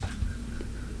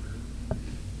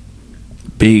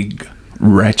Big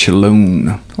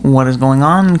Ratchaloon. What is going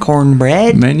on,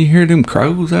 cornbread? Man, you hear them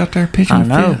crows out there pitching? I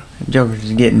know.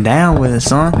 Joker's getting down with it,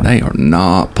 son. They are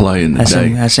not playing today.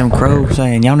 That's some crows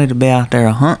saying, y'all need to be out there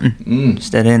hunting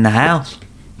instead of in the house.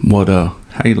 How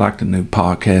you like the new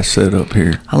podcast set up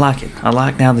here? I like it. I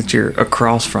like now that you're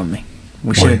across from me.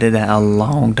 We should have did that a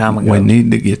long time ago. We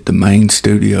need to get the main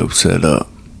studio set up.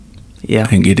 Yeah.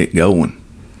 And get it going.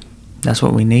 That's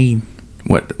what we need.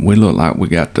 We look like we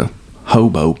got the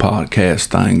hobo podcast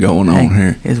thing going on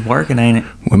here. It's working, ain't it?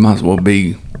 We might as well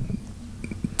be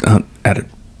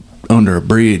under a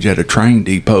bridge at a train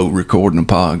depot recording a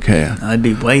podcast. I'd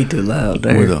be way too loud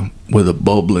there. With a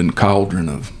bubbling cauldron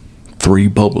of 3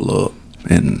 Bubble Up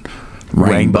and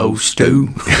rainbow stew.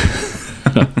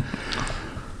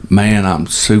 Man, I'm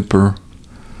super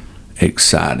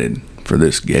excited for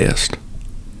this guest.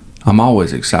 I'm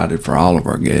always excited for all of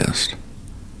our guests,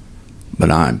 but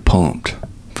I'm pumped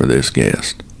for this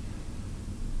guest.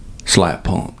 Slap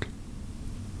pumped.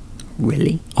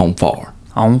 Really? On far.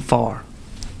 On far.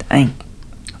 Dang.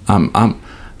 I'm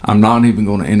not even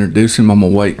going to introduce him. I'm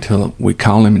going to wait till we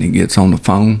call him and he gets on the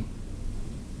phone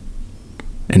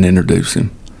and introduce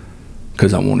him,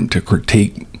 because I want him to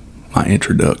critique my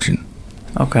introduction.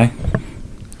 Okay.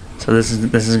 So this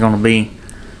is going to be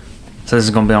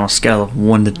on a scale of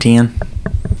 1 to 10.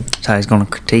 That's how he's going to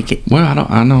critique it. Well,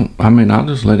 I'll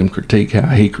just let him critique how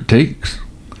he critiques.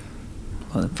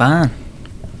 Well, fine.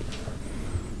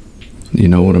 You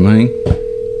know what I mean?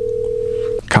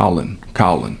 Call in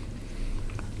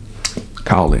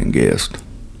guest.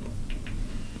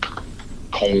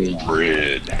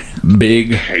 Cornbread.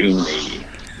 Big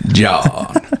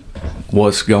John.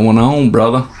 What's going on,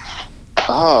 brother?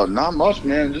 Oh, not much,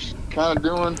 man. Just kind of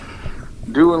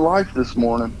doing life this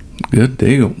morning. Good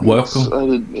deal. Welcome.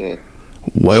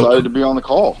 Excited to be on the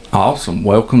call. Awesome.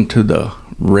 Welcome to the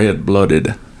Red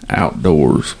Blooded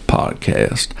Outdoors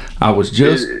podcast. I was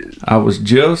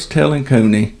just telling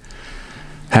Cooney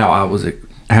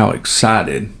how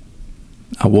excited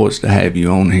I was to have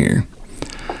you on here.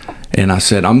 And I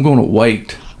said, I'm going to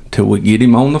wait till we get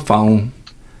him on the phone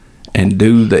and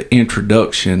do the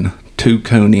introduction to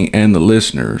Cooney and the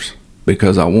listeners,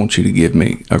 because I want you to give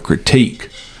me a critique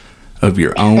of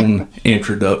your own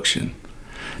introduction.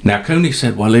 Now, Cooney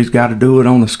said, well, he's got to do it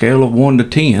on a scale of 1 to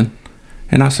 10.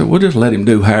 And I said, well, just let him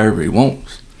do however he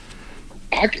wants.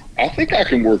 I think I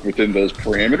can work within those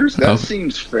parameters. That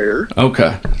seems fair.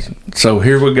 Okay. So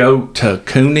here we go to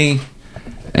Cooney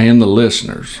and the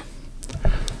listeners.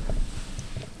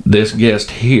 This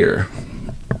guest here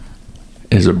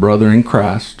is a brother in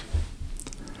Christ,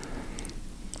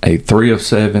 a 3 of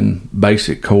 7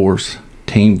 basic course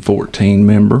Team 14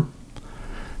 member,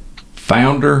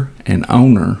 founder and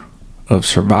owner of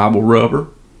Survival Rubber,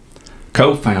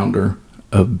 co-founder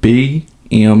of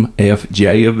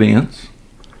BMFJ Events,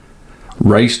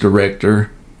 race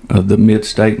director of the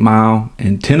Mid-State Mile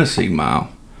and Tennessee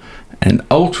Mile, an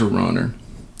ultra runner,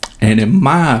 and in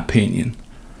my opinion,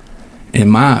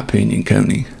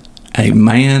 Cooney, a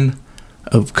man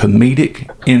of comedic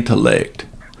intellect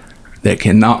that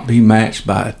cannot be matched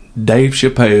by Dave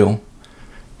Chappelle,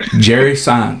 Jerry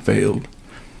Seinfeld,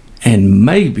 and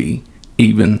maybe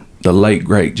even the late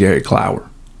great Jerry Clower.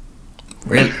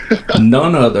 Really?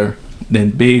 None other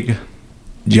than Big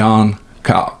John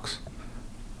Cox.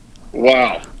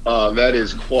 Wow, that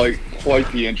is quite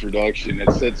the introduction.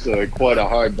 It sets quite a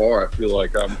high bar. I feel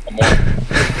like I'm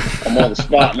on the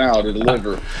spot now to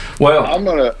deliver. Well, I'm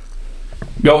gonna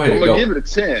go ahead. Give it a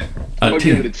 10. I'm gonna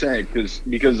give it a 10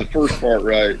 because the first part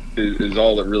right is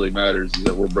all that really matters, is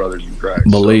that we're brothers in Christ.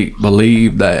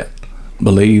 Believe that.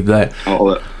 All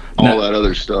that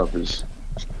other stuff is.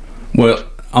 Well,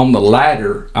 on the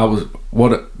latter,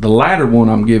 the latter one,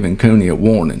 I'm giving Cooney a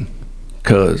warning,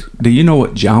 because do you know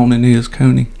what jawning is,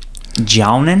 Cooney?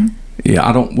 Jawning?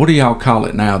 Yeah, what do y'all call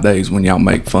it nowadays when y'all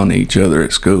make fun of each other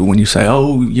at school? When you say,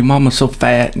 oh, your mama's so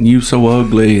fat and you so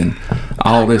ugly and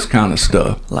all this kind of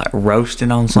stuff. Like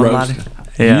roasting on somebody? Roasting.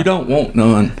 Yeah. You don't want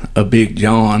none of Big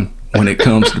John when it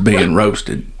comes to being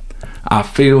roasted. I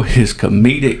feel his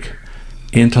comedic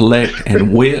intellect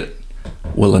and wit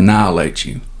will annihilate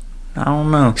you. I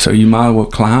don't know. So you might as well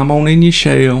climb on in your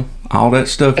shell. All that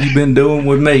stuff you've been doing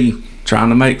with me, trying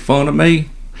to make fun of me,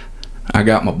 I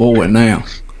got my boy now.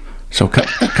 So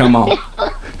come on.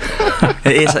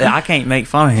 I can't make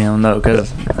fun of him, though,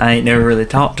 because I ain't never really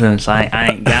talked to him, so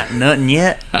I ain't got nothing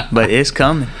yet, but it's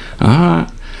coming. All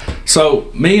right. So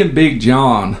me and Big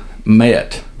John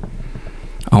met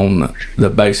on the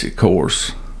basic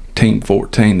course, Team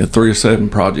 14, the 3 of 7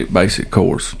 project basic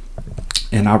course.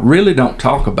 And I really don't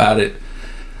talk about it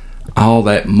all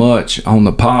that much on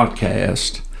the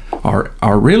podcast,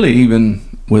 or really even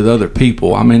with other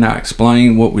people. I mean, I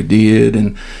explained what we did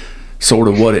and sort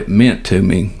of what it meant to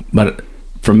me. But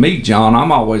for me, John,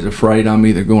 I'm always afraid I'm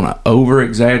either going to over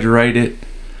exaggerate it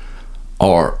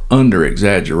or under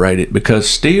exaggerate it, because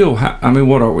still, I mean,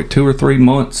 what are we, 2 or 3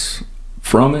 months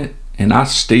from it? And I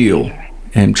still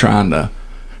am trying to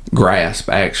grasp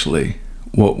actually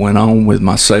what went on with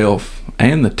myself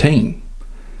and the team.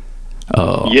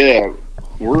 Yeah,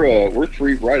 we're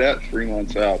right at 3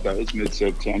 months out. That was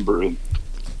mid-September, and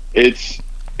it's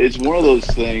one of those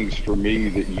things for me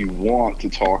that you want to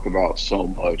talk about so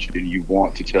much, and you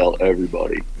want to tell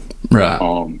everybody. Right.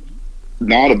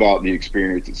 Not about the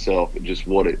experience itself, but just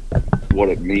what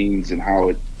it means and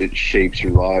how it shapes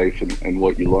your life and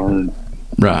what you learn.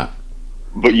 Right.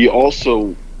 But you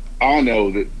also, I know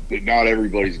that not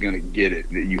everybody's going to get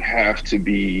it, that you have to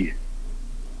be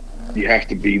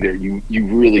there. You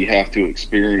really have to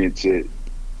experience it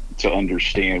to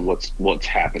understand what's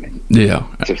happening. Yeah.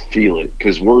 To feel it,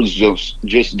 because words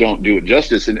just don't do it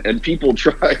justice. And people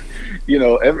try,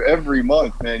 every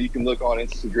month, man, you can look on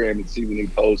Instagram and see the new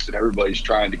posts, and everybody's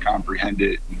trying to comprehend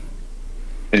it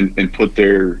and put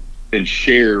and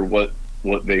share what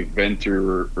they've been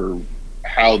through or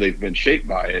how they've been shaped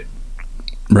by it.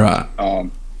 Right.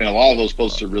 And a lot of those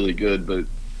posts are really good, but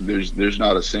there's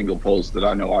not a single post that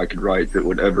I know I could write that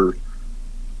would ever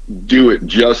do it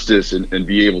justice and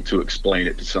be able to explain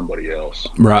it to somebody else.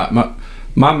 Right.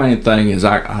 My main thing is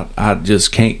I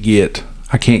just can't get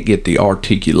the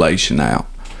articulation out,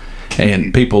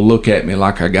 and people look at me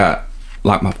like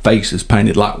my face is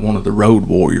painted like one of the Road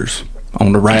Warriors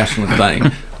on the wrestling thing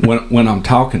when I'm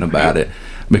talking about it,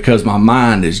 because my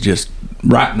mind is just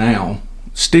right now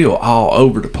still all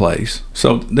over the place.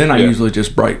 So then I usually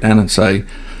just break down and say,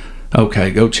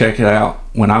 okay, go check it out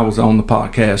when I was on the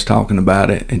podcast talking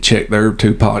about it, and check their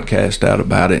 2 podcasts out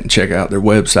about it, and check out their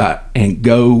website, and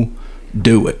go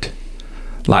do it.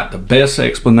 Like, the best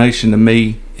explanation to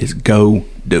me is go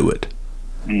do it.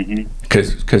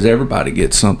 Because everybody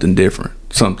gets something different,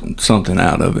 something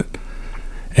out of it.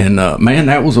 And man,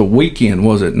 that was a weekend,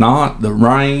 was it not? The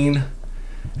rain,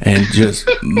 and just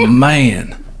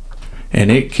man,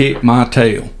 and it kicked my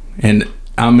tail. And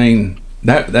I mean,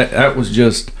 that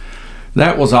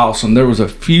was awesome. There was a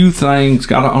few things.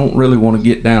 God, I don't really want to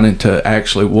get down into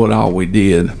actually what all we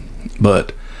did,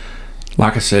 but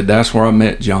like I said, that's where I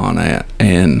met John at,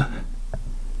 and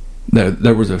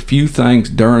there was a few things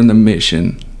during the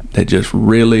mission that just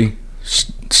really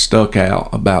stuck out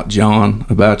about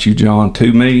you, John,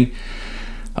 to me.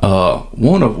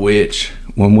 One of which,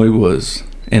 when we was,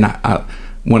 and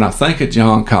when I think of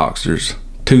John Cox, there's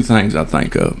 2 things I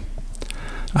think of.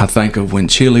 I think of when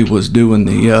Chili was doing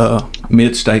the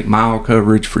mid-state mile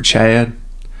coverage for Chad,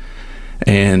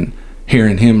 and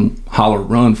hearing him holler,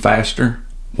 "Run faster,"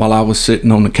 while I was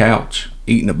sitting on the couch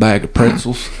eating a bag of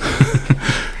pretzels.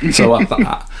 So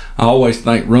I always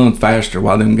think, run faster,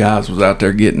 while them guys was out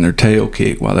there getting their tail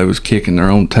kicked, while they was kicking their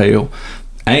own tail.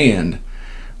 And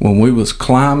when we was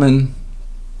climbing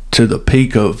to the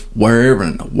peak of wherever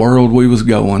in the world we was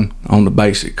going on the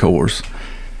basic course,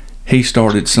 he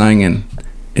started singing,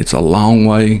 "It's a long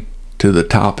way to the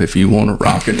top if you want to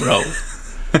rock and roll."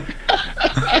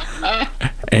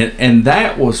 and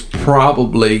that was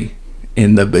probably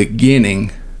in the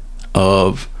beginning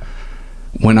of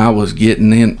when I was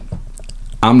getting in.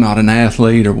 I'm not an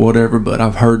athlete or whatever, but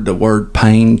I've heard the word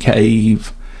pain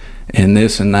cave and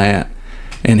this and that.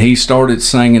 And he started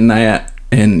singing that,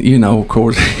 and of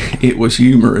course, it was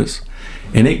humorous,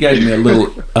 and it gave me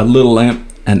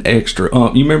an extra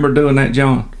You remember doing that,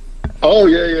 John? Oh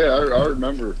yeah, I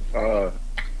remember.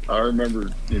 I remember.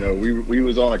 We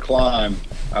was on a climb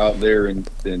out there, and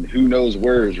who knows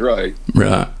where is right.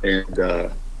 Right.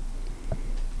 And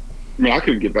I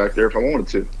couldn't get back there if I wanted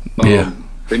to. Yeah.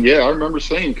 And I remember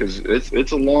saying, because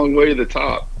it's a long way to the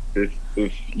top.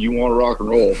 If you want to rock and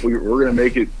roll, if we're going to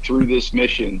make it through this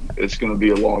mission, it's going to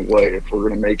be a long way. If we're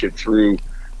going to make it through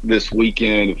this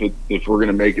weekend, if we're going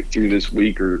to make it through this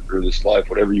week or this life,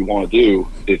 whatever you want to do,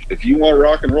 if you want to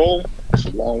rock and roll, it's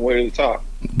a long way to the top.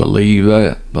 Believe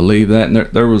that. And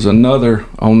there was another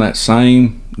on that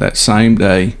same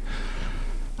day,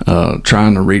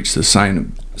 trying to reach the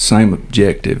same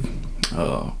objective.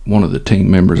 One of the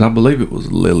team members, I believe it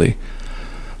was Lily,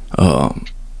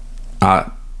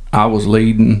 I was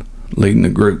leading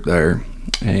the group there,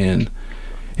 and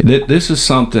this is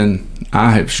something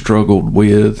I have struggled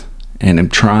with and am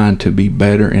trying to be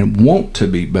better and want to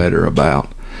be better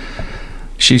about.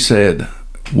 She said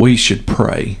we should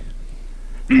pray,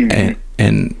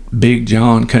 and Big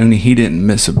John Cooney, he didn't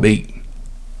miss a beat.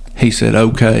 he said,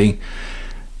 okay.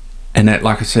 And that,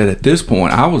 like I said, at this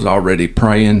point, I was already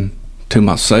praying to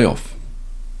myself,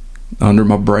 under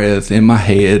my breath, in my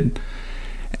head,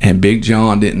 and Big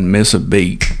John didn't miss a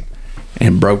beat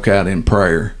and broke out in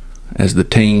prayer as the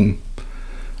team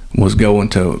was going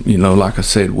to, like I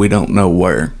said, we don't know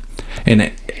where.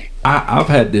 And I've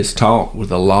had this talk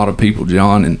with a lot of people,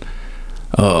 John, and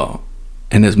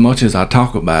as much as I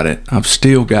talk about it, I've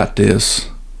still got this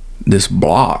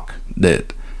block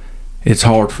that it's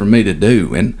hard for me to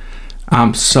do. And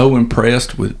I'm so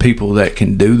impressed with people that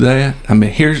can do that. I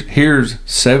mean, here's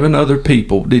 7 other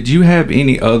people. Did you have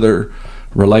any other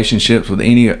relationships with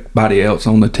anybody else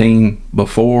on the team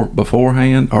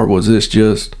beforehand, or was this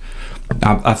just?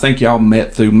 I think y'all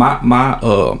met through my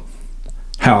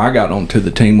how I got onto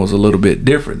the team was a little bit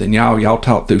different than y'all. Y'all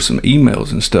talked through some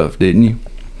emails and stuff, didn't you?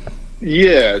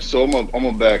 Yeah. So I'm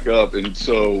gonna back up, and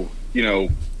so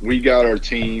we got our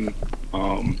team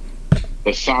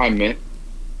assignment.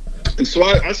 And so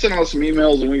I sent out some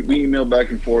emails, and we emailed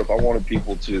back and forth. I wanted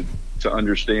people to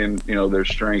understand, their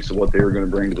strengths and what they were going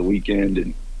to bring to the weekend,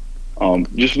 and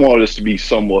just wanted us to be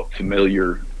somewhat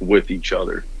familiar with each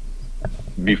other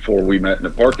before we met in the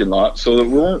parking lot, so that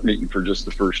we weren't meeting for just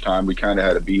the first time. We kind of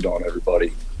had a beat on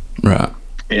everybody, right?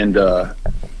 And I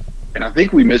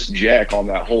think we missed Jack on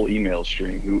that whole email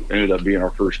stream, who ended up being our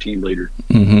first team leader.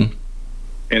 Mm-hmm.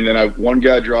 And then one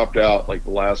guy dropped out like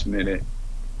the last minute.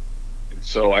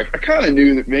 So I kind of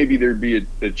knew that maybe there'd be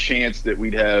a chance that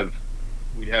we'd have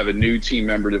a new team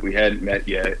member that we hadn't met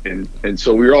yet, and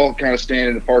so we were all kind of standing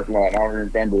in the parking lot. And I don't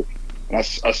remember, and I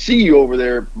see you over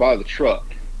there by the truck.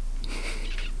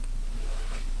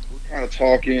 We're kind of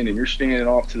talking, and you're standing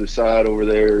off to the side over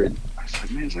there. And I was like,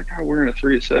 man, is that guy wearing a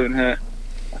 3-7 hat?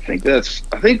 I think that's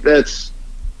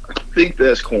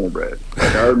Cornbread.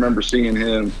 Like, I remember seeing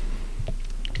him.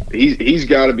 He's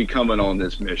got to be coming on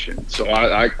this mission. So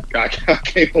I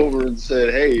came over and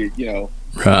said, hey,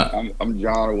 right. I'm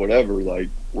John or whatever. Like,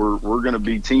 we're going to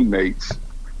be teammates.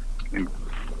 And,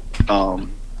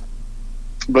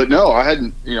 but no, I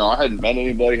hadn't met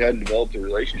anybody, hadn't developed a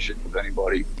relationship with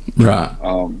anybody. Right.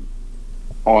 On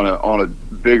a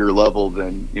bigger level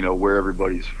than, where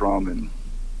everybody's from and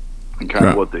kind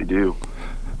of what they do.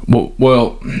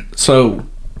 Well, so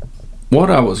what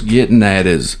I was getting at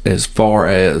is, as far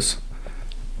as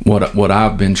what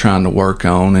I've been trying to work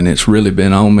on, and it's really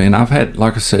been on me, and I've had,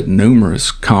 like I said, numerous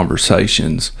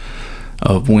conversations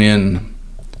of when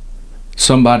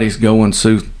somebody's going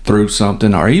through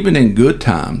something, or even in good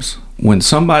times, when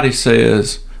somebody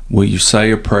says, will you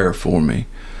say a prayer for me,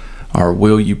 or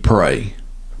will you pray?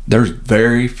 There's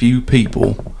very few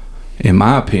people, in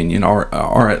my opinion,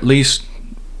 or at least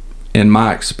in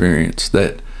my experience,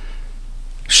 that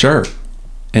sure,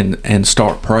 and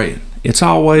start praying. It's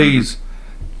always,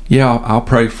 yeah, I'll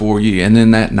pray for you, and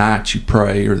then that night you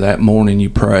pray, or that morning you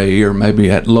pray, or maybe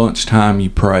at lunchtime you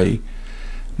pray,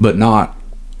 but not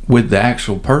with the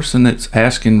actual person that's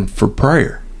asking for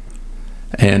prayer.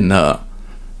 And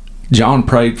John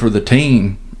prayed for the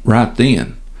team right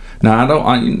then. Now,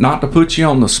 not to put you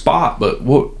on the spot, but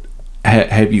what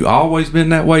have you always been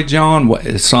that way, John?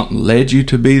 Has something led you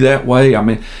to be that way? I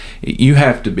mean, you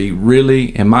have to be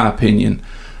really, in my opinion,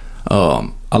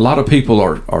 a lot of people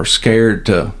are scared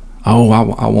to, I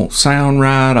won't sound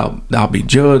right, I'll be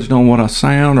judged on what I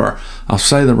sound, or I'll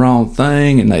say the wrong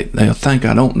thing, and they'll think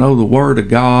I don't know the Word of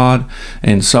God,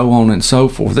 and so on and so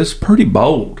forth. It's pretty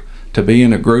bold to be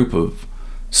in a group of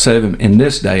 7 in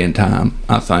this day and time,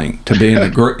 I think, to be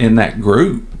in that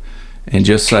group and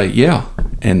just say, yeah,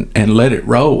 and let it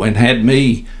roll, and had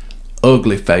me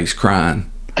ugly face crying.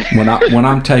 When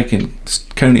I'm taking,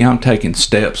 Cooney, I'm taking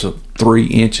steps of 3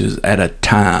 inches at a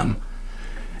time.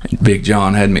 And Big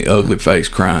John had me ugly face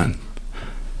crying.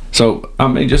 So, I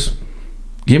mean, just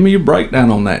give me your breakdown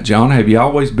on that, John. Have you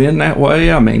always been that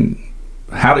way? I mean,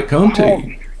 how'd it come to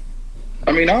you?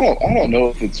 I mean, I don't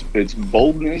know if it's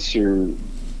boldness or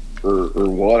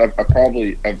what.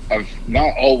 I've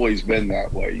not always been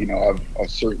that way.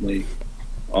 I've certainly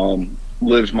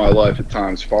lived my life at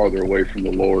times farther away from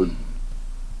the Lord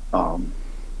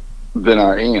than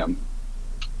I am.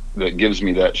 That gives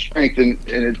me that strength, and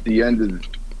at the end of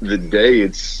the day,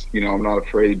 it's I'm not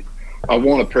afraid. I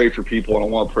want to pray for people, and I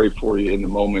want to pray for you in the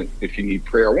moment if you need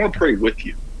prayer. I want to pray with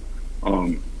you,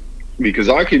 because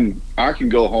I can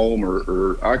go home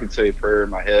or I can say a prayer in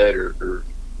my head or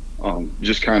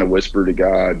just kind of whisper to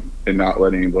God and not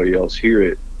let anybody else hear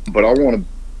it. But I want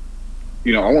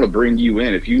to bring you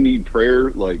in. If you need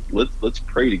prayer, like let's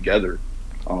pray together.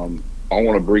 I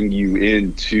want to bring you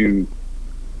into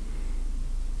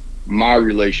my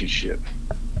relationship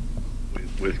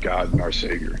with God and our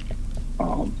Savior.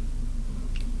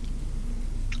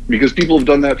 Because people have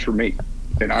done that for me.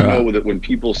 And I know that when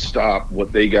people stop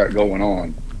what they got going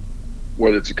on,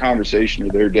 whether it's a conversation or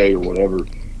their day or whatever,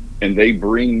 and they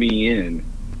bring me in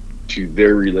to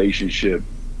their relationship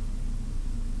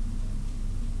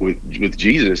with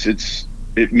Jesus,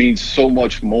 it means so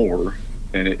much more,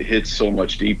 and it hits so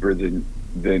much deeper than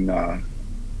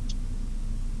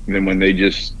when they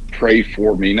just pray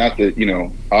for me. Not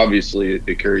that, obviously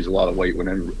it carries a lot of weight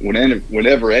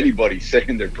whenever anybody's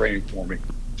saying they're praying for me.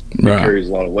 It carries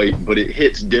a lot of weight, but it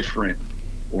hits different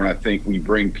when I think we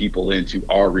bring people into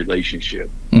our relationship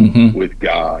with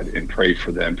God and pray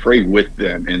for them, pray with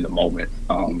them in the moment.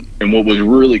 And what was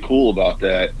really cool about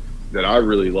that I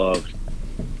really loved,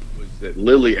 was that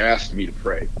Lily asked me to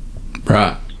pray.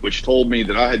 Right. Which told me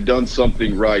that I had done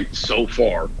something right so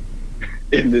far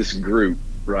in this group,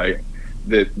 right?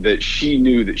 That she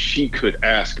knew that she could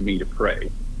ask me to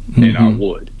pray, and I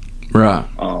would. Right.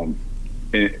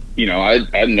 And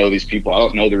I know these people. I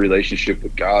don't know the relationship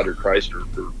with God or Christ or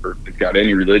if they've got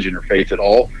any religion or faith at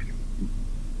all.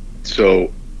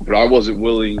 So, but I was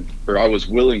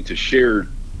willing to share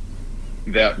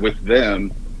that with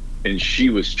them, and she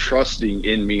was trusting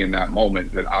in me in that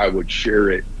moment that I would share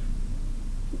it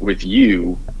with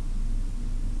you.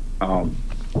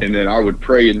 And then I would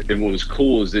pray, and what was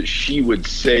cool is that she would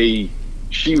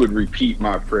repeat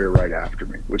my prayer right after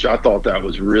me, which I thought that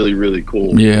was really, really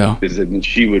cool. Yeah. Is that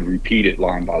she would repeat it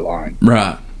line by line.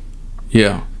 Right.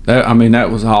 Yeah.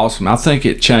 That was awesome. I think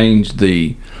it changed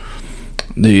the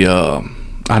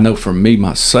I know for me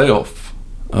myself,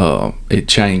 it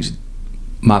changed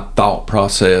my thought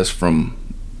process from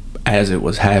as it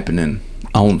was happening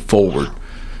on forward.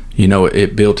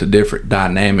 It built a different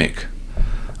dynamic,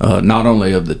 not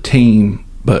only of the team,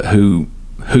 but who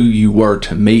you were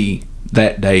to me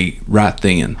that day right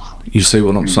then. You see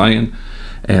what I'm saying?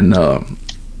 And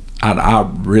I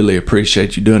really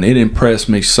appreciate you doing it. It impressed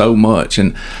me so much.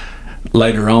 And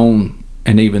later on,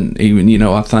 and even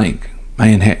I think,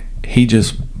 man, he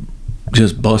just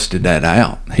busted that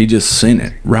out. He just sent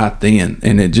it right then,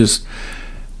 and it just,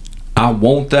 I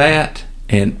want that.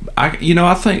 And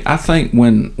I think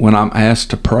when I'm asked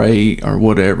to pray or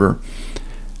whatever,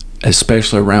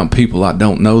 especially around people I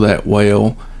don't know that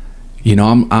well,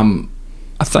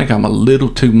 I think I'm a little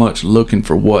too much looking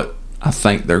for what I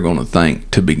think they're going to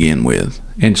think to begin with.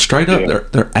 And straight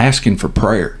up, they're asking for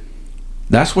prayer.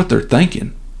 That's what they're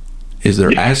thinking, is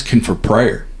they're asking for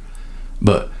prayer.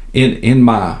 But in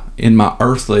my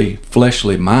earthly,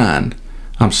 fleshly mind,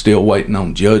 I'm still waiting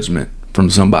on judgment from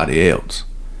somebody else.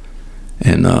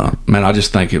 And man, I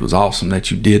just think it was awesome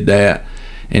that you did that,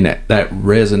 and that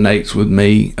resonates with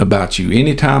me about you.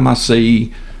 Anytime I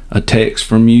see a text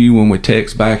from you, when we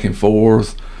text back and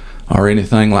forth or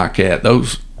anything like that,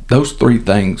 those three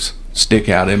things stick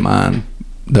out in mind.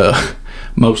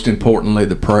 Most importantly,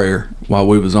 the prayer while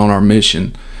we was on our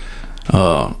mission.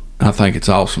 I think it's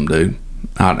awesome, dude.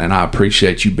 And I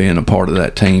appreciate you being a part of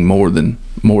that team more than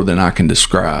I can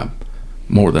describe.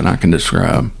 I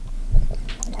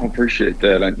appreciate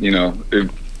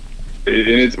that.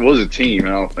 It was a team. I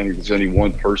don't think there's any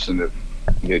one person that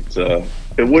it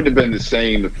wouldn't have been the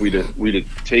same if we'd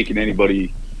have taken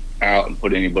anybody out and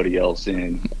put anybody else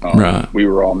in. Right. We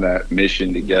were on that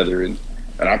mission together, and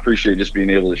I appreciate just being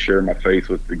able to share my faith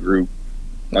with the group.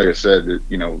 Like I said, that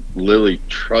Lily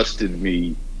trusted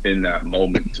me in that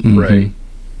moment to pray.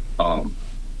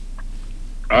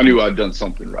 I knew I'd done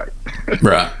something right.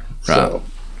 Right. So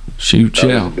shoot, that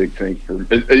was a big thing for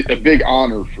a big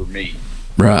honor for me.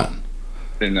 Right.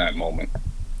 In that moment.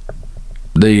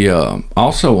 The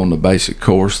also on the basic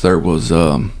course there was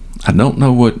I don't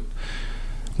know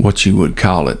what you would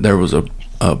call it. There was a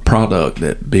product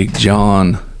that Big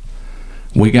John,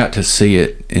 we got to see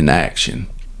it in action,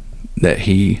 that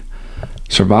he,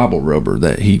 Survival Rubber,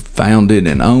 that he founded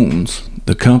and owns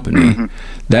the company.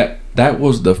 That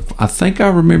was I think I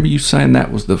remember you saying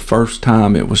that was the first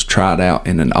time it was tried out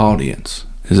in an audience.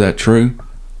 Is that true?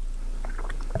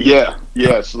 Yeah.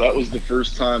 So that was the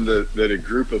first time that a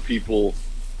group of people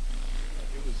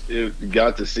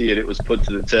got to see it. It was put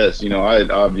to the test. I had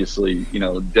obviously,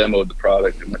 demoed the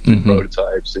product and went through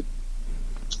prototypes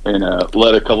and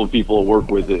let a couple of people work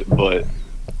with it. But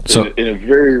in a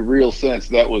very real sense,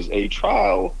 that was a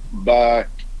trial by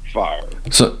fire.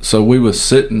 So we was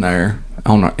sitting there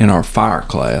in our fire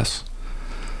class,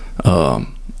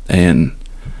 and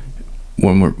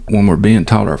when we're being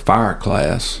taught our fire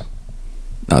class,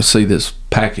 I see this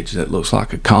package that looks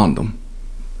like a condom,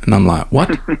 and I'm like,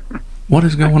 what? What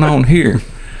is going on here?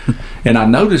 And I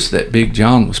noticed that Big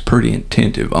John was pretty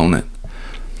attentive on it,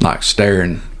 like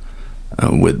staring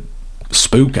with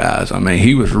spook eyes. I mean,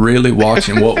 he was really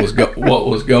watching what was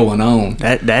going on.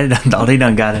 Daddy thought he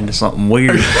done got into something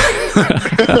weird.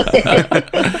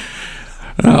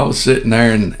 I was sitting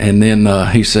there, and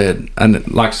then he said,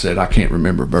 and like I said, I can't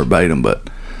remember verbatim, but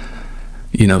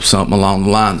something along the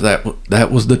lines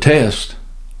that was the test.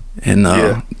 And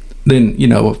then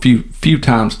a few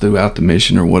times throughout the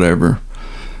mission or whatever,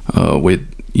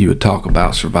 you would talk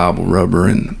about survival rubber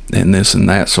and this and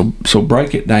that. So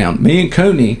break it down. Me and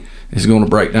Coney is going to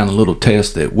break down a little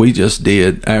test that we just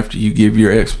did after you give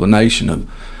your explanation of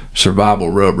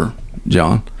survival rubber,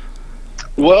 John.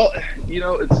 Well,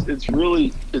 it's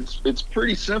really it's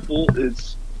pretty simple.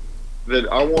 It's that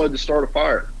I wanted to start a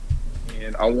fire,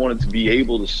 and I wanted to be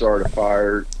able to start a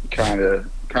fire kind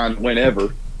of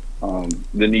whenever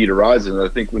the need arises. And I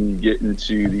think when you get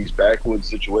into these backwoods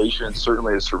situations,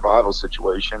 certainly a survival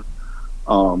situation,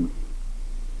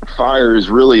 fire is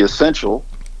really essential,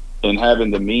 and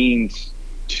having the means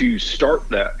to start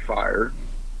that fire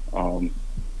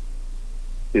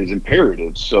is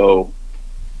imperative. So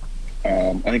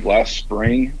I think last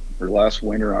spring or last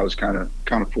winter, I was kind of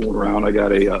fooling around. I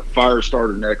got a fire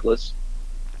starter necklace.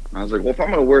 And I was like, well, if I'm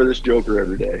going to wear this joker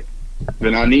every day,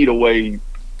 then I need a way to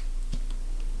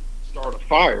start a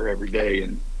fire every day.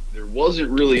 And there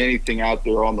wasn't really anything out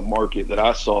there on the market that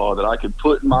I saw that I could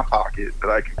put in my pocket, that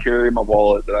I could carry in my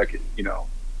wallet, that I could,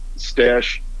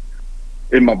 stash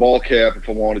in my ball cap if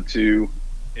I wanted to,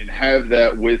 and have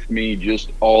that with me just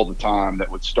all the time, that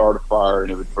would start a fire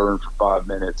and it would burn for 5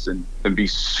 minutes and be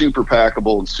super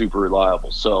packable and super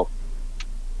reliable. So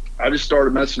I just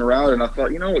started messing around, and I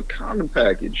thought, a condom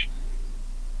package,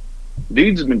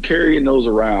 dudes have been carrying those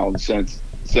around since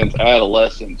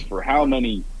adolescence for how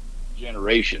many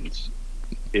generations.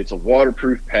 It's a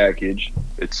waterproof package.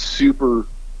 It's super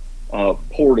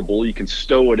portable. You can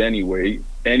stow it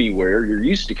anywhere. You're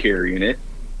used to carrying it.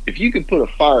 If you could put a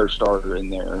fire starter in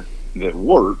there that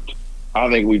worked, I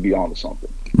think we'd be onto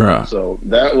something. Right. So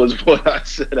that was what I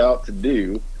set out to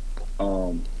do.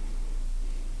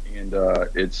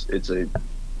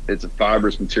 It's a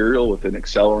fibrous material with an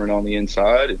accelerant on the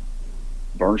inside. It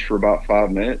burns for about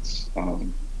 5 minutes.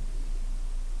 Went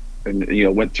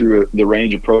through the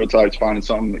range of prototypes, finding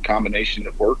something, the combination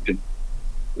that worked, and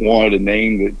wanted a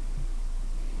name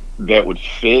that would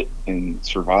fit, and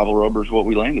survival rubber is what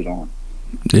we landed on.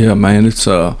 Yeah, man, it's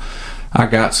I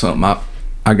got some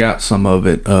of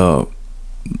it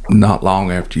not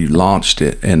long after you launched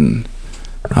it, and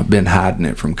I've been hiding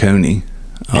it from Coney.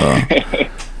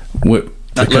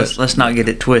 Let's not get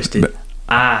it twisted.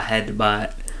 I had to buy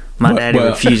it. My daddy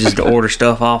refuses to order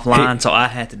stuff offline, so I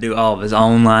had to do all of his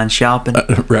online shopping.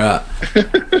 Right.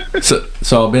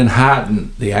 So I've been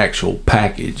hiding the actual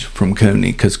package from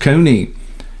Coney, because Coney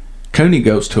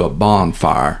goes to a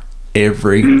bonfire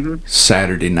every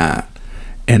Saturday night,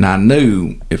 and I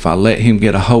knew if I let him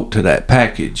get a hold to that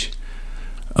package,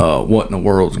 what in the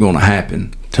world's going to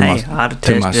happen to my survival. I'd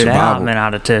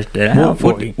have tested it out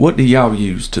for you. What do y'all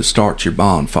use to start your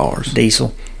bonfires?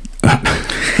 Diesel.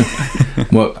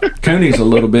 Well, Coney's a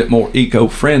little bit more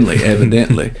eco-friendly,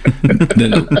 evidently,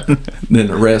 than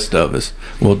the rest of us.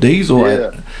 Well, diesel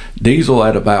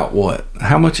at about what?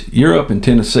 How much? You're up in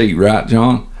Tennessee, right,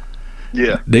 John?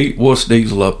 Yeah. What's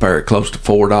diesel up there? Close to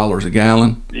 $4 a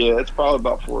gallon? Yeah, it's probably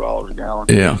about $4 a gallon.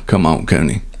 Yeah, come on,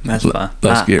 Coney. That's fine.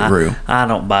 Let's get real. I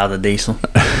don't buy the diesel.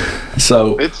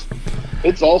 So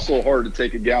it's also hard to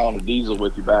take a gallon of diesel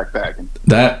with you backpacking.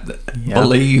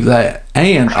 Believe that.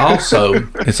 And also,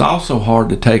 it's also hard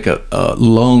to take a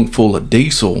lung full of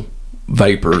diesel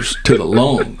vapors to the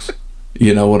lungs.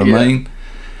 You know what I mean?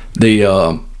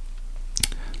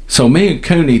 So me and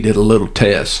Coney did a little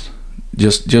test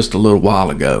just a little while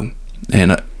ago,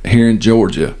 and here in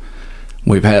Georgia,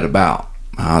 we've had about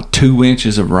 2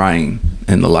 inches of rain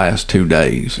in the last 2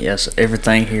 days. Yes,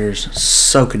 everything here is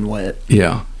soaking wet.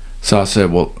 Yeah. So I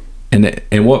said, well,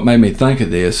 and what made me think of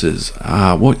this is,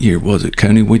 what year was it,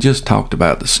 Coney? We just talked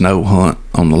about the snow hunt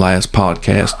on the last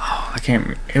podcast. Oh, I can't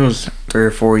remember. It was 3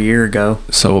 or 4 years ago.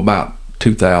 So about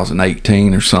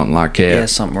 2018 or something like that. Yeah,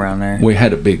 something around there. We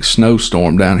had a big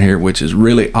snowstorm down here, which is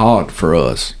really odd for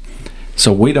us.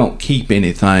 So we don't keep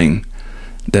anything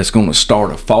that's going to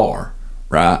start a fire,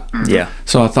 right? Yeah.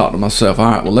 So I thought to myself, all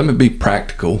right, well, let me be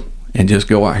practical and just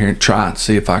go out here and try and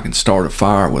see if I can start a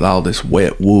fire with all this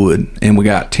wet wood. And we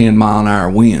got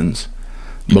 10-mile-an-hour winds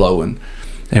blowing.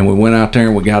 And we went out there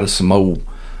and we got us some old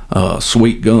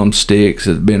sweet gum sticks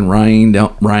that have been rained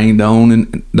on.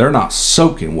 And they're not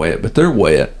soaking wet, but they're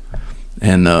wet.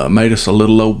 And made us a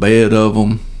little old bed of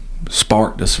them.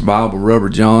 Sparked the survival rubber,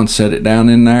 John, set it down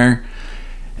in there.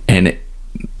 And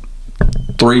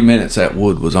 3 minutes that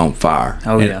wood was on fire.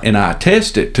 Oh, and, yeah. and I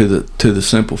attest it to the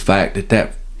simple fact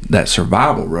that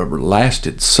survival rubber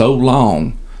lasted so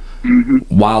long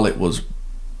while it was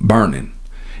burning.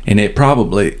 And it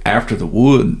probably, after the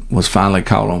wood was finally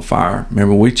caught on fire,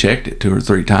 remember we checked it 2 or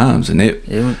 3 times, and it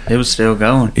was still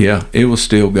going. Yeah, it was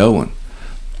still going.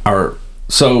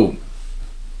 So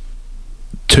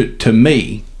to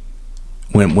me,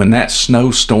 when that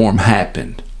snowstorm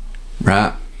happened,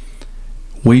 right,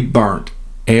 we burnt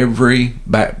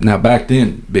back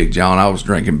then, Big John, I was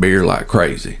drinking beer like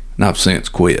crazy, and I've since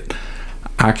quit.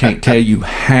 I can't tell you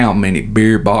how many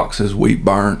beer boxes we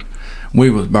burnt. We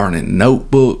was burning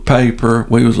notebook paper.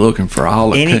 We was looking for all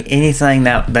the anything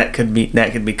that could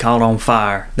be caught on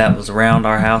fire that was around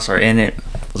our house or in it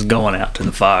was going out to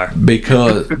the fire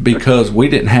because we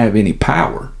didn't have any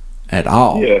power at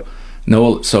all. Yeah.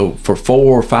 No, so for 4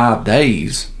 or 5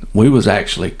 days we was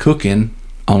actually cooking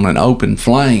on an open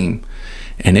flame,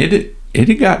 and it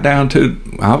had got down to,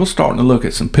 I was starting to look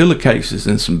at some pillowcases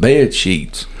and some bed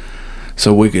sheets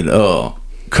so we could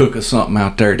cook us something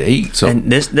out there to eat. So,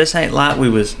 and this ain't like we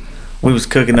was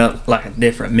cooking up like a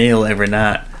different meal every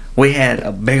night. We had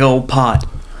a big old pot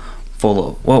full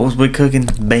of, what was we cooking?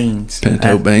 Beans.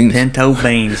 Pinto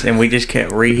beans, and we just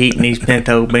kept reheating these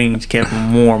pinto beans, kept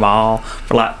them warm all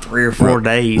for like 3 or 4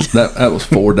 days. That was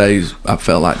 4 days. I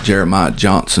felt like Jeremiah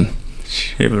Johnson.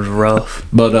 It was rough.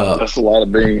 But that's a lot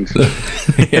of beans.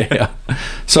 Yeah.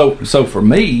 So for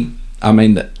me, I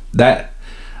mean that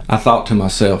I thought to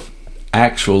myself,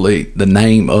 actually the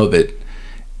name of it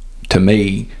to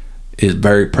me is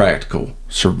very practical.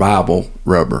 Survival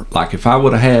rubber. Like if I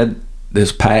would have had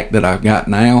this pack that I've got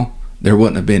now, there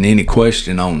wouldn't have been any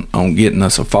question on getting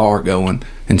us a fire going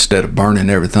instead of burning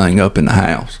everything up in the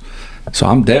house. So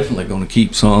I'm definitely going to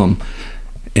keep some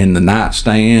in the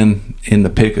nightstand, in the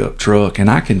pickup truck, and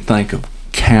I can think of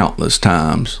countless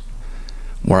times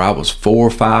where I was 4 or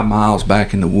 5 miles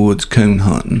back in the woods coon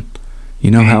hunting.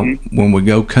 You know how when we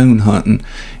go coon hunting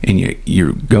and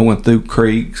you're going through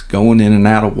creeks, going in and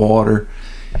out of water,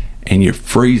 and you're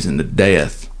freezing to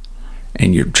death,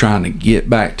 and you're trying to get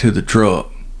back to the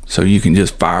truck so you can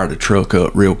just fire the truck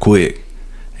up real quick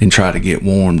and try to get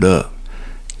warmed up.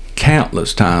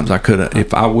 Countless times I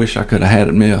wish I could have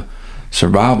had me a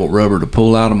survival rubber to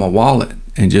pull out of my wallet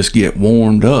and just get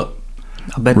warmed up.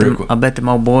 I bet them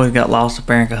old boys got lost up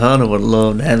there in Cohutta would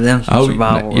love to have them some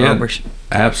survival rubbers.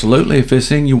 Absolutely, if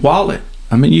it's in your wallet.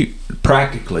 I mean, you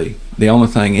practically, the only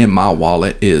thing in my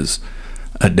wallet is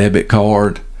a debit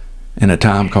card and a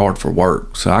time card for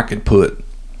work. So I could put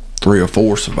 3 or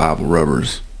 4 survival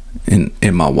rubbers in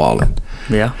my wallet.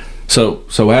 Yeah. So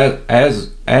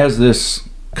as this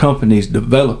company's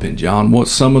developing, John,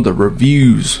 what's some of the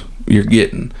reviews you're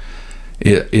getting?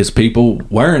 Is people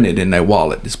wearing it in their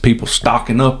wallet? Is people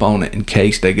stocking up on it in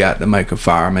case they got to make a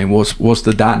fire? I mean, what's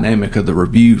the dynamic of the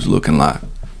reviews looking like?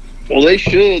 Well, they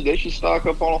should stock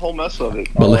up on a whole mess of it.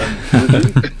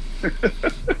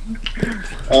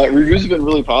 Reviews have been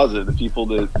really positive. The people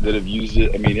that have used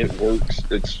it, I mean, it works.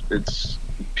 It's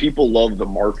people love the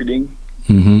marketing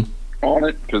on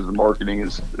it because the marketing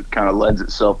it kind of lends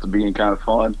itself to being kind of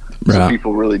fun. Right. So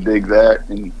people really dig that,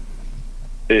 and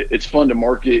it's fun to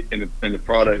market, and the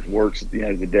product works at the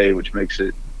end of the day, which makes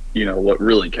it, what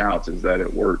really counts is that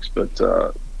it works. But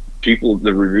the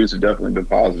reviews have definitely been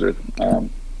positive.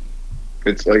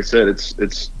 It's like I said,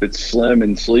 it's slim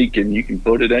and sleek, and you can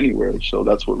put it anywhere. So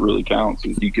that's what really counts,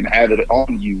 is you can have it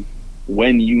on you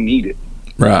when you need it.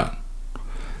 Right.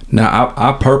 Now,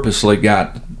 I purposely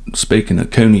got, speaking of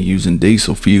Cooney using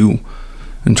diesel fuel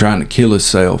and trying to kill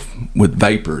himself with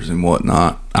vapors and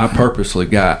whatnot, I purposely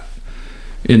got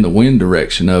in the wind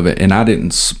direction of it, and I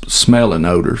didn't smell an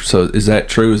odor. So is that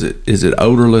true? Is it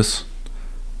odorless?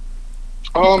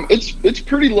 It's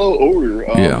pretty low odor.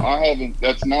 Yeah. I haven't.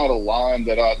 That's not a line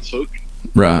that I took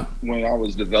right when I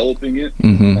was developing it.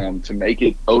 To make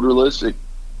it odorless, it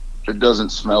doesn't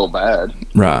smell bad.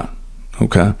 Right.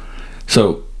 Okay.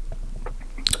 So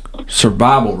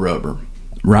survival rubber.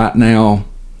 Right now,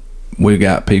 we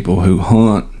got people who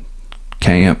hunt,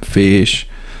 camp, fish,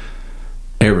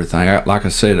 everything. Like I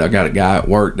said, I got a guy at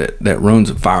work that runs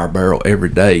a fire barrel every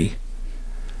day,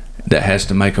 that has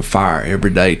to make a fire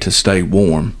every day to stay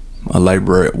warm, a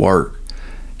laborer at work.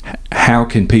 How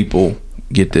can people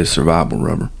get this survival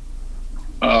rubber?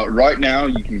 Right now,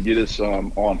 you can get us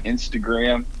on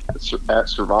Instagram at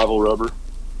Survival Rubber,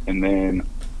 and then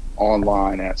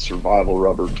online at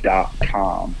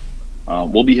survivalrubber.com.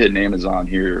 We'll be hitting Amazon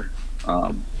here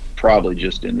probably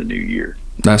just in the new year.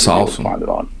 That's awesome. Find it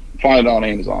on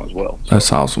Amazon as well. So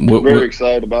that's awesome. We're very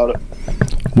excited about it.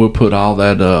 We'll put all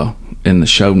that in the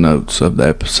show notes of the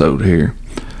episode here.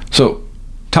 So,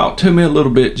 talk to me a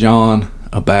little bit, John,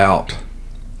 about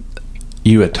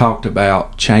you had talked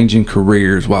about changing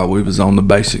careers while we was on the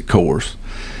basic course,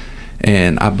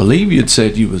 and I believe you'd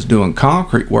said you was doing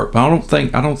concrete work, but I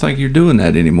don't think you're doing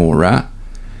that anymore, right?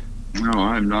 No,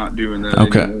 I'm not doing that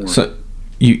Okay, anymore. so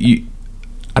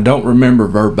I don't remember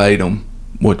verbatim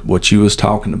what you was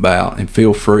talking about, and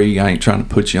feel free, I ain't trying to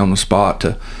put you on the spot,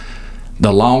 to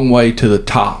the long way to the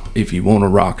top if you want to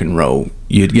rock and roll.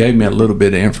 You gave me a little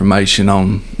bit of information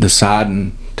on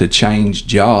deciding to change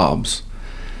jobs,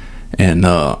 and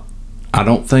I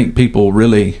don't think people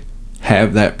really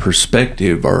have that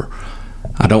perspective, or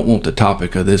I don't want the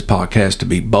topic of this podcast to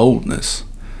be boldness,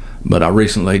 but I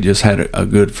recently just had a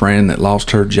good friend that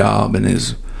lost her job and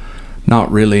is not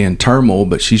really in turmoil,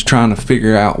 but she's trying to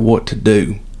figure out what to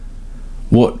do.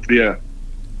 What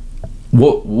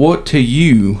to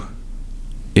you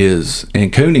is,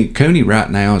 and Cooney right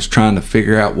now is trying to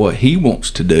figure out what he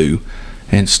wants to do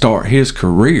and start his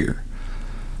career.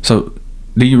 So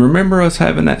do you remember us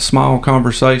having that small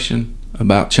conversation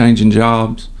about changing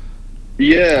jobs?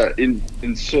 Yeah, and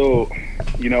so,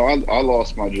 I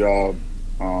lost my job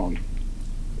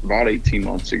about 18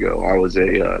 months ago. I was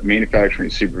a manufacturing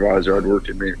supervisor. I'd worked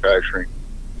in manufacturing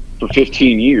for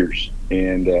 15 years,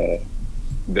 and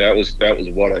that was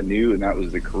what I knew, and that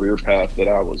was the career path that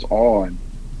I was on.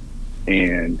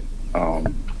 And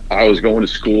I was going to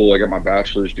school. I got my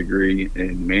bachelor's degree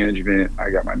in management. I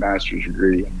got my master's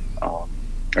degree.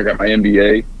 I got my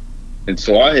MBA, and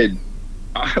so I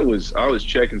was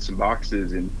checking some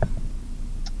boxes and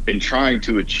trying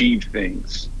to achieve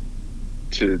things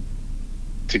to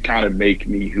kind of make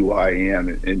me who I am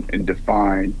and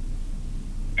define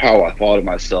how I thought of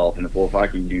myself. And if I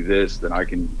can do this, then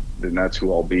that's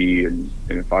who I'll be. And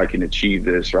if I can achieve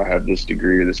this, or I have this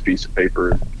degree or this piece of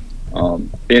paper.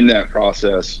 In that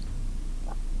process,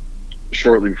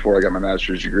 shortly before I got my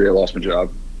master's degree, I lost my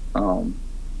job. And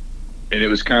it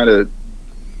was kind of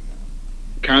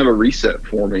a reset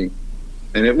for me.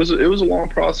 And it was a long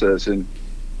process, and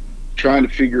trying to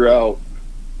figure out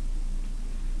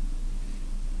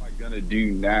what am I going to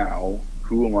do now?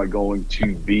 Who am I going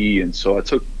to be? And so I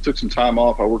took some time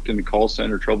off. I worked in the call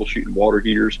center troubleshooting water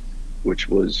heaters, which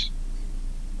was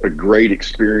a great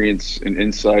experience and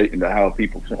insight into how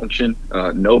people function.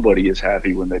 Nobody is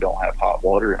happy when they don't have hot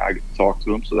water, and I get to talk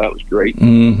to them, so that was great.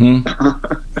 Mm-hmm.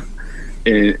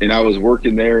 and I was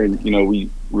working there, and we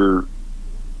put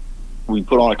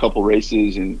on a couple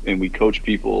races, and we coach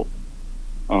people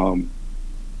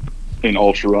in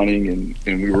ultra running,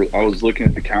 and I was looking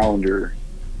at the calendar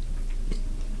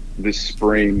this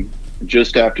spring,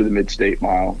 just after the Mid-State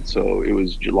Mile, so it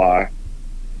was July,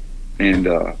 and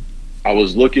I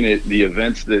was looking at the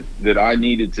events that I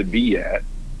needed to be at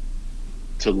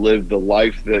to live the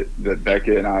life that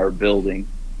Becca and I are building.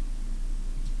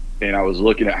 And I was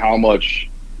looking at how much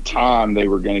time they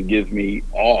were going to give me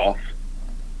off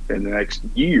in the next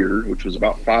year, which was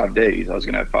about 5 days. I was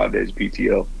going to have 5 days of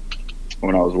PTO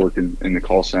when I was working in the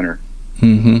call center.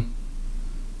 Mm-hmm.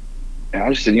 And I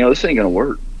just said, this ain't going to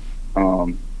work.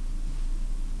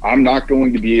 I'm not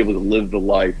going to be able to live the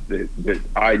life that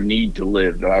I need to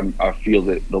live. That I feel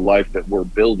that the life that we're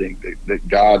building, that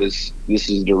God this is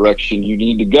the direction you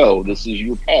need to go. This is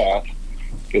your path.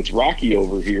 It's rocky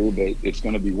over here, but it's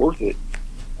going to be worth it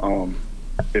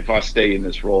if I stay in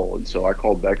this role. And so I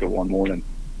called Becca one morning.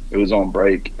 It was on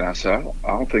break, and I said, I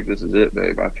don't think this is it,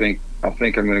 babe. I think I'm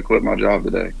going to quit my job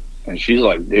today. And she's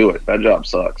like, do it. That job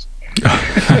sucks.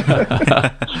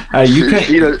 Hey,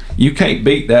 you can't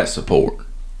beat that support.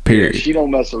 Period. She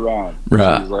don't mess around.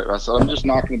 Right. She's like, I said, I'm just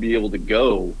not going to be able to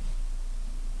go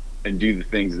and do the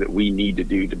things that we need to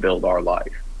do to build our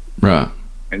life. Right.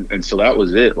 And so that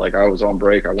was it. Like, I was on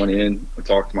break. I went in, I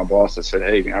talked to my boss. I said,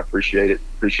 hey, man, I appreciate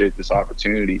this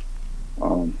opportunity. I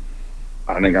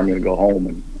think I'm going to go home,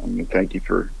 and I'm going to thank you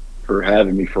for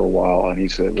having me for a while. And he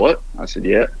said, what? I said,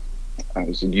 yeah.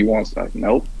 I said, do you want stuff?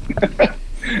 Nope.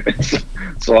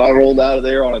 So I rolled out of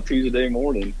there on a Tuesday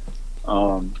morning.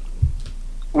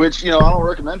 Which, I don't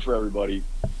recommend for everybody.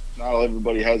 Not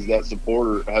everybody has that support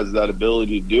or has that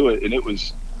ability to do it. And it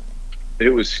was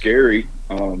scary,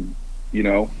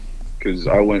 because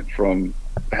I went from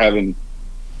having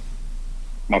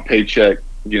my paycheck,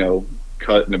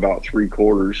 cut in about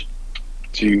 3/4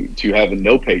 to having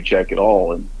no paycheck at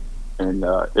all. And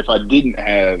if I didn't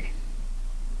have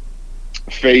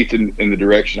faith in the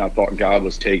direction I thought God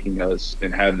was taking us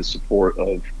and had the support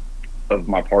of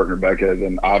my partner Becca,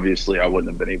 then obviously I wouldn't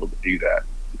have been able to do that.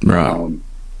 Right.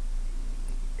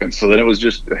 And so then it was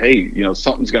just, hey,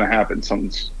 something's going to happen.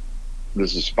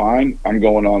 This is fine. I'm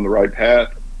going on the right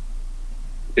path.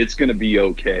 It's going to be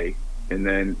okay. And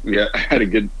then we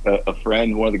had a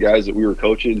friend, one of the guys that we were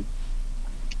coaching.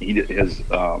 He is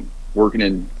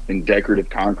working in decorative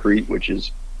concrete, which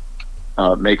is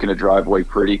making a driveway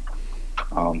pretty,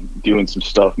 doing some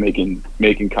stuff,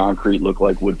 making concrete look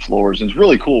like wood floors. And it's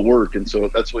really cool work. And so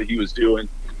that's what he was doing.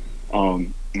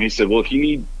 And he said, well, if you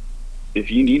need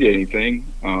anything,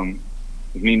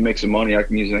 if you need to make some money, I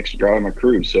can use an extra driver on my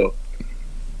crew. So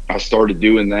I started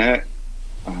doing that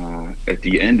at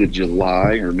the end of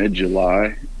July or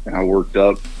mid-July, and I worked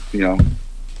up,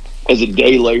 as a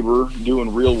day laborer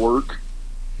doing real work,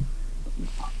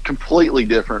 completely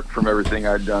different from everything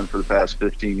I'd done for the past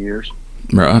 15 years.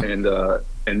 Right.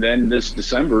 And then this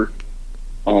December,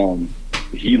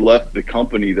 he left the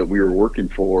company that we were working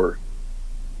for.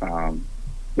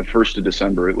 The 1st of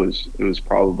December, it was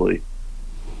probably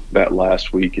that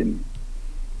last week in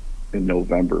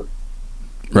November,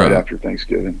 right after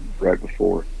Thanksgiving, right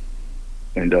before.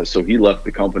 And so he left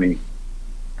the company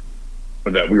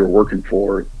that we were working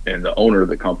for, and the owner of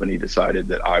the company decided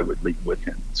that I would leave with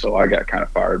him. So I got kind of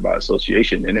fired by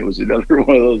association, and it was another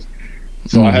one of those.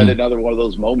 So I had another one of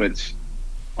those moments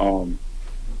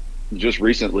just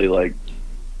recently, like,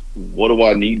 what do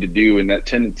I need to do? And that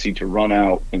tendency to run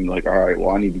out and like, all right, well,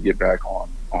 I need to get back on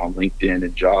LinkedIn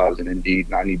and jobs and Indeed,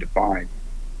 and I need to find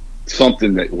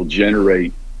something that will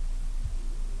generate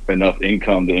enough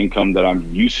income, the income that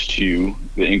I'm used to,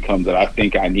 the income that I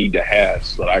think I need to have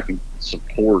so that I can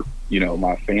support,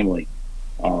 my family.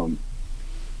 And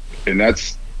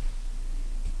that's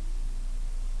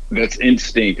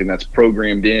instinct, and that's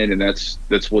programmed in, and that's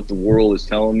what the world is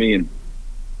telling me. And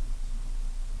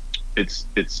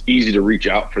it's easy to reach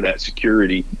out for that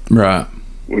security, right,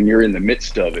 when you're in the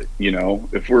midst of it.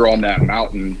 If we're on that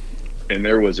mountain and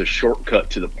there was a shortcut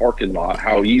to the parking lot,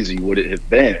 how easy would it have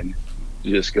been to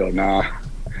just go, nah,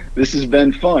 this has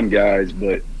been fun, guys,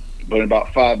 but in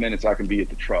about 5 minutes I can be at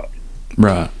the truck.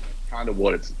 Right. Kind of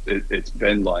what it's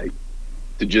been like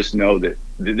to just know that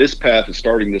this path of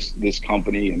starting this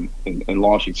company and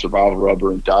launching Survival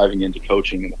Rubber and diving into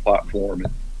coaching and the platform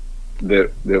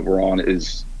that we're on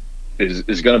is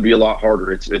going to be a lot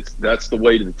harder. That's the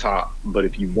way to the top. But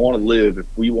if we want to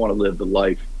live the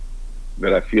life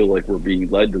that I feel like we're being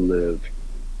led to live,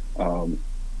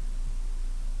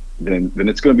 then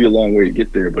it's going to be a long way to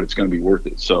get there, but it's going to be worth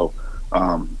it. So,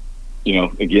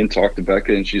 again, talk to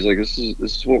Becca, and she's like, this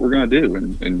is what we're going to do.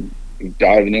 And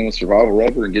diving in with Survival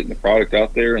Rubber and getting the product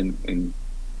out there and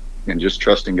just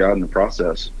trusting God in the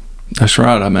process. That's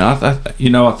right. I mean,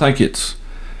 I think it's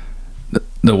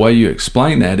the way you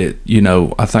explain that.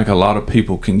 I think a lot of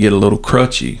people can get a little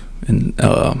crutchy, and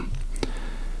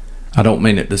I don't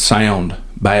mean it to sound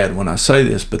bad when I say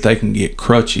this, but they can get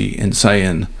crutchy in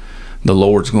saying the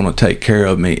Lord's going to take care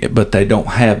of me, but they don't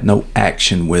have no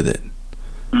action with it.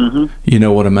 Mm-hmm. You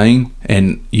know what I mean?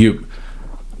 And you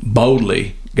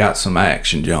boldly got some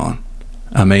action, John.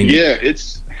 I mean, yeah,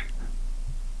 it's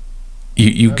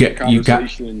you got.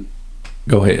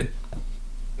 Go ahead.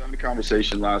 Having a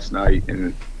conversation last night,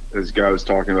 and this guy was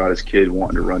talking about his kid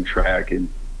wanting to run track, and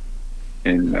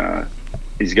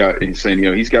he's saying,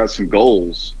 he's got some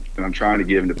goals, and I'm trying to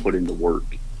get him to put into work.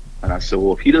 And I said,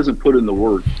 well, if he doesn't put in the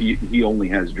work, he only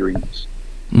has dreams.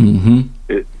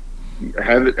 Mm-hmm.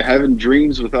 Having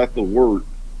dreams without the work,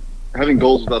 having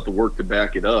goals without the work to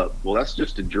back it up, well, that's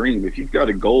just a dream. If you've got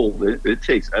a goal, it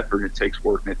takes effort, it takes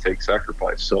work, and it takes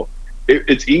sacrifice. So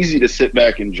it's easy to sit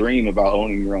back and dream about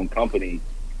owning your own company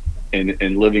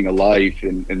and living a life,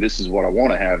 and this is what I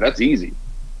want to have. That's easy.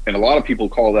 And a lot of people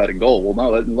call that a goal. Well,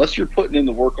 no, unless you're putting in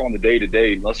the work on the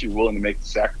day-to-day, unless you're willing to make the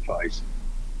sacrifice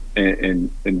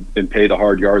and pay the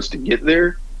hard yards to get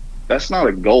there, that's not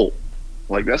a goal.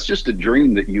 Like, that's just a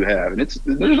dream that you have. And there's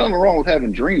nothing wrong with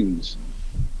having dreams.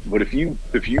 But if you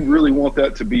really want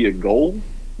that to be a goal,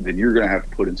 then you're going to have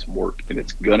to put in some work, and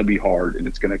it's going to be hard, and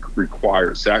it's going to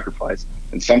require sacrifice.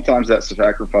 And sometimes that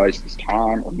sacrifice is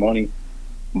time or money.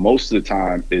 Most of the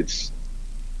time it's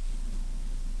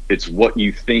what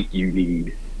you think you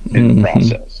need in the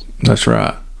process. That's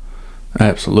right.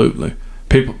 Absolutely.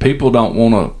 People don't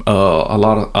want to. A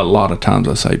lot of times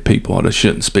I say people. I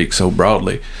shouldn't speak so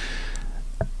broadly.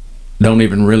 Don't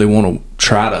even really want to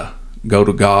try to go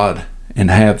to God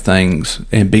and have things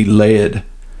and be led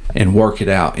and work it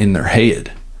out in their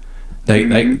head.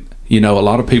 They a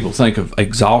lot of people think of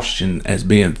exhaustion as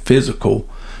being physical,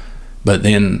 but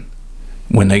then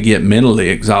when they get mentally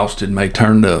exhausted, may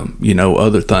turn to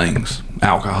other things,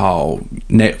 alcohol,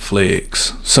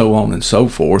 Netflix, so on and so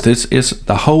forth. It's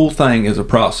the whole thing is a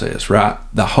process, right?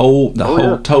 The whole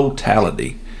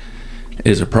totality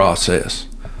is a process.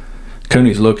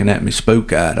 Cooney's looking at me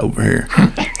spook-eyed over here.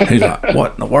 He's like,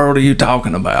 what in the world are you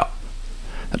talking about?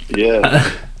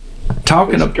 Yeah.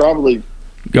 Talking It's of, probably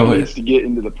go needs ahead. to get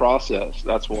into the process.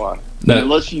 That's why. That-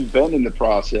 Unless you've been in the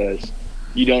process,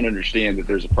 you don't understand that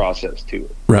there's a process to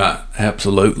it. Right,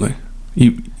 absolutely.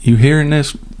 You hearing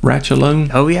this,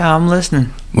 Ratchaloon? Oh yeah, I'm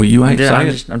listening. Well, you ain't saying.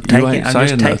 I'm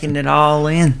just taking it all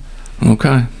in.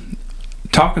 Okay.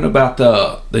 Talking about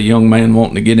the young man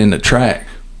wanting to get into track,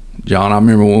 John. I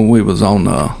remember when we was on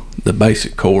the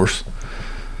basic course.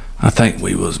 I think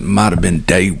we might have been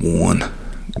day one,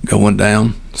 going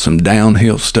down some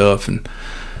downhill stuff, and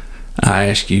I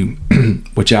asked you,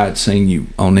 which I had seen you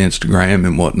on Instagram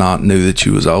and whatnot, knew that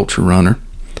you was an ultra runner,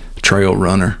 trail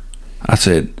runner. I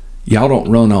said, y'all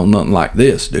don't run on nothing like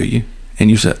this, do you? And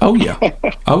you said, oh yeah,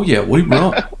 we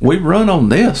run on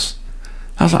this.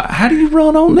 I was like, how do you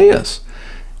run on this?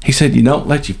 He said, you don't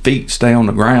let your feet stay on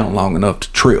the ground long enough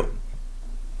to trip.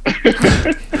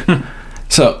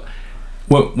 So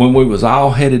when we was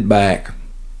all headed back,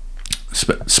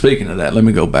 speaking of that, let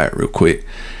me go back real quick.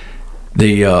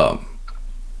 The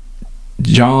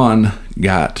John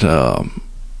got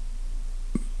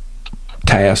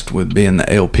tasked with being the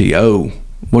LPO.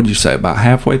 What did you say, about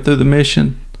halfway through the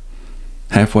mission?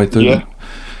 Halfway through? Yeah,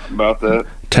 about that.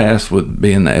 Tasked with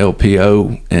being the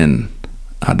LPO, and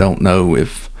I don't know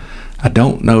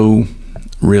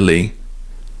really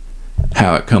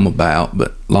how it come about,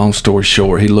 but long story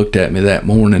short, he looked at me that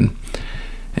morning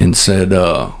and said,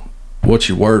 what's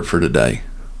your word for today?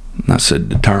 And I said,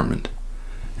 determined.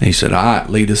 And he said, all right,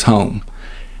 lead us home.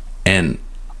 And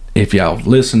if y'all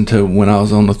listened to when I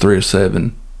was on the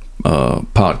 307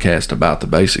 podcast about the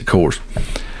basic course,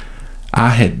 I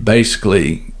had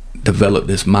basically developed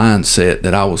this mindset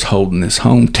that I was holding this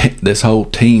whole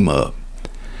team up.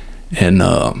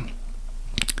 And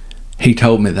he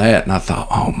told me that, and I thought,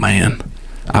 oh man,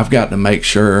 I've got to make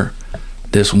sure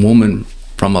this woman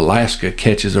from Alaska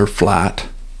catches her flight.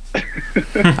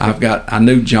 I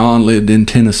knew John lived in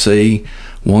Tennessee,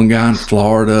 one guy in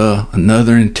Florida,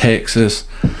 another in Texas.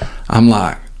 I'm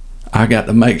like, I got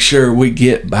to make sure we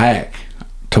get back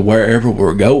to wherever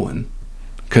we're going.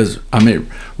 Because, I mean,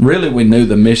 really we knew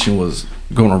the mission was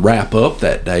going to wrap up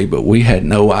that day, but we had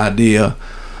no idea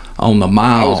on the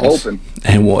miles I was hoping.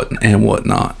 and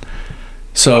whatnot.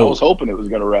 So I was hoping it was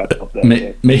going to wrap up that me,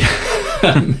 day.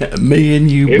 me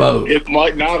and you both. It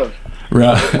might not have.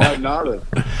 Right. It might not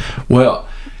have. Well,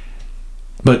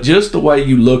 but just the way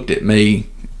you looked at me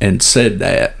and said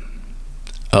that,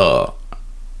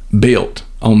 built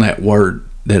on that word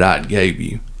that I gave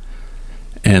you,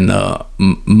 and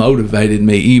motivated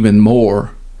me even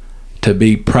more to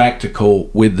be practical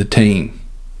with the team,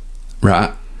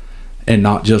 right? And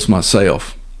not just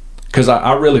myself. Because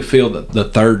I really feel that the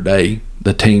third day,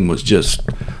 the team was just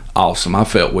awesome. I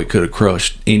felt we could have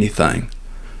crushed anything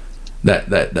that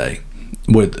day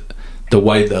with the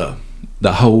way the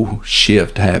whole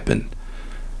shift happened.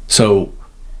 So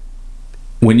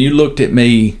when you looked at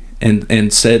me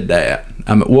and said that,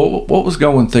 I mean, what was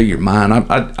going through your mind?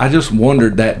 I just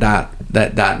wondered that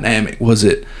dynamic. Was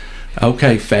it,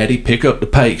 okay, fatty, pick up the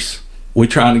pace, we're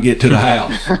trying to get to the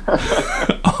house?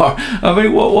 Or, I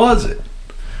mean, what was it?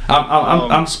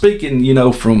 I'm speaking,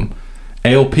 from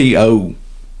LPO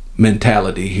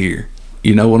mentality here.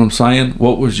 You know what I'm saying?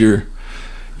 What was here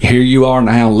you are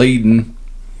now leading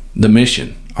the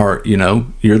mission, or,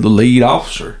 you're the lead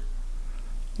officer.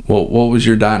 What was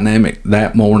your dynamic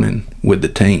that morning with the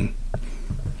team?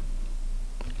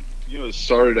 It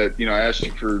started at, I asked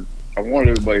you I wanted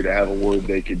everybody to have a word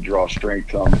they could draw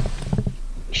strength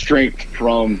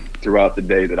from throughout the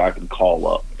day that I could call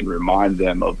up and remind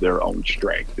them of their own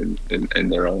strength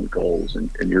and their own goals,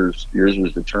 and yours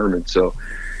was determined. So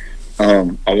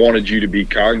I wanted you to be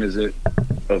cognizant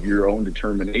of your own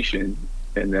determination,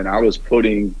 and then I was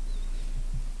putting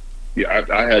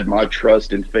I had my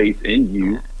trust and faith in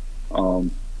you,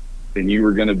 and you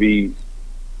were going to be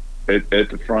at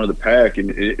the front of the pack, and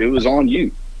it was on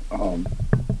you.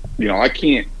 I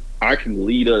can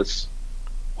lead us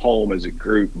home as a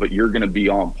group, but you're going to be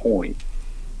on point.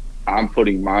 I'm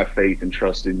putting my faith and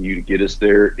trust in you to get us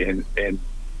there, and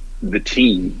the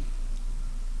team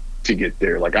to get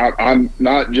there. Like I'm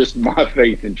not just my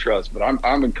faith and trust, but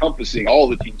I'm encompassing all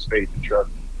the team's faith and trust.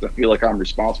 I feel like I'm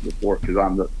responsible for it because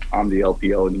I'm the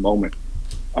LPO in the moment.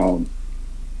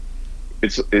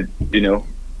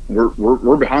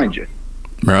 We're behind you,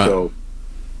 Right. so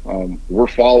we're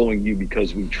following you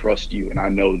because we trust you, and I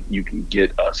know you can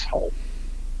get us home.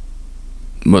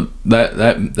 But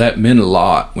that meant a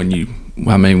lot when you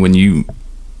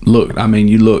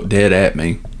looked dead at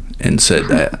me and said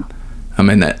that. I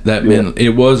mean, that meant,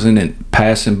 it wasn't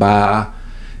passing by.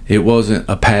 It wasn't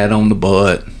a pat on the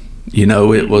butt.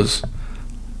 It was,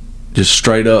 just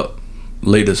straight up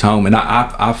lead us home. And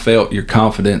I felt your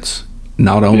confidence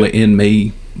not only in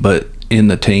me but in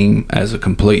the team as a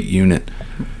complete unit.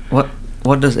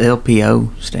 What does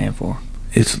LPO stand for?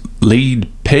 It's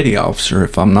lead petty officer,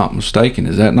 if I'm not mistaken.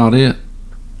 Is that not it?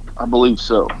 I believe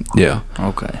so. Yeah.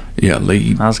 Okay. Yeah,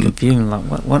 lead. I was confused. Like,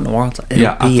 what in the world's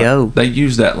LPO? Yeah, they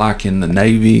use that like in the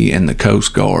Navy and the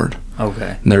Coast Guard.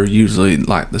 Okay. And they're usually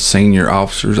like the senior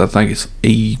officers. I think it's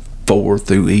E4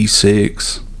 through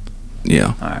E6.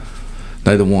 Yeah. All right.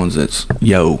 They're the ones that's, let's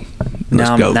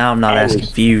go. Now I'm not as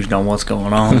confused on what's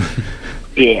going on.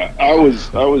 Yeah, I was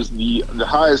the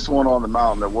highest one on the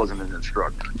mountain that wasn't an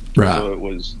instructor. Right. So it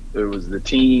was the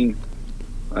team.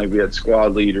 I think we had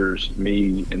squad leaders,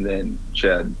 me, and then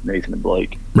Chad, Nathan, and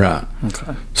Blake. Right.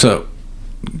 Okay. So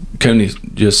Cooney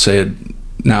just said,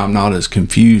 now I'm not as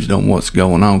confused on what's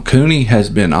going on. Cooney has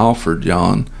been offered,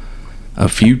 John, a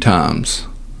few times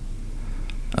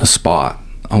a spot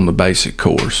on the basic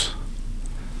course,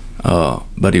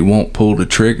 but he won't pull the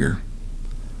trigger.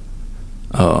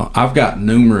 I've got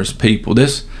numerous people.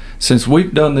 Since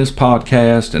we've done this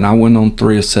podcast and I went on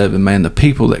 3 of 7, man, the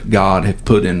people that God have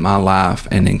put in my life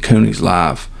and in Cooney's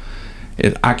life,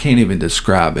 I can't even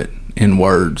describe it in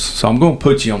words. So I'm going to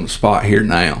put you on the spot here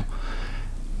now.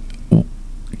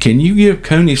 Can you give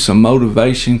Cooney some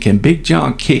motivation? Can Big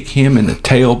John kick him in the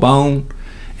tailbone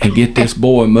and get this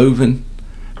boy moving?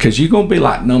 Because you're going to be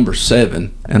like number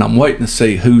 7, and I'm waiting to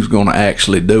see who's going to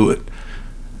actually do it.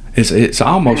 It's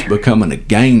almost becoming a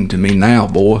game to me now,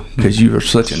 boy, because you are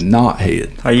such a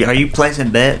knothead. Are you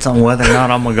placing bets on whether or not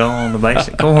I'm gonna go on the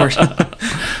basic course?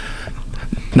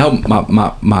 No,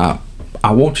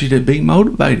 I want you to be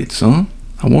motivated, son.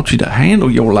 I want you to handle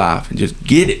your life and just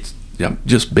get it.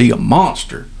 Just be a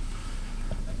monster.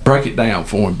 Break it down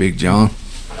for him, Big John.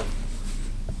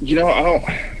 You know,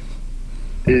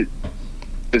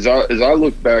 as I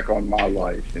look back on my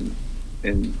life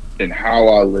and how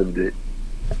I lived it,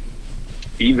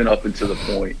 even up until the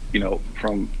point,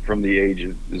 from the age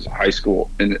of high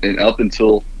school and up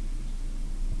until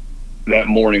that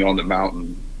morning on the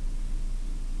mountain,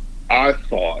 I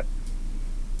thought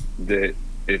that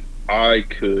if I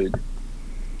could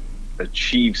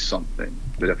achieve something,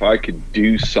 that if I could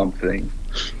do something,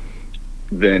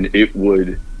 then it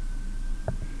would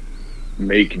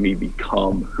make me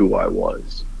become who I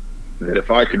was. That if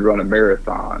I could run a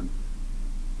marathon,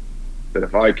 that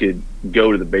if I could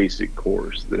go to the basic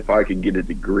course, that if I could get a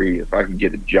degree, if I could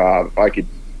get a job, if I could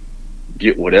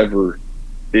get whatever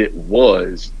it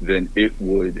was, then it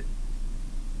would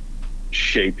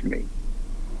shape me.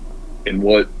 And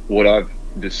what I've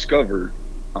discovered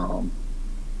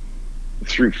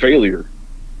through failure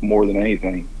more than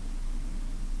anything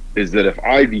is that if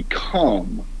I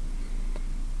become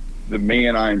the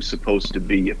man I'm supposed to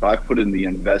be, if I put in the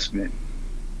investment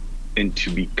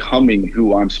into becoming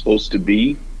who I'm supposed to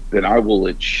be, then I will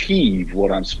achieve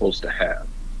what I'm supposed to have.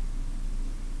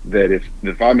 That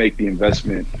if I make the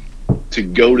investment to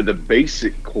go to the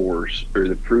basic course or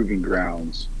the proving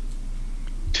grounds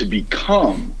to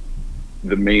become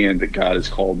the man that God has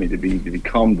called me to be, to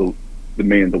become the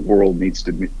man the world needs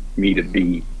me to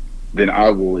be, then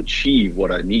I will achieve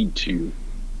what I need to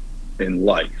in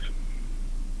life.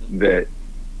 That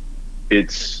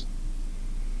it's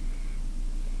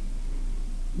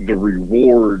the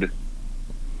reward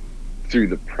through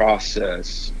the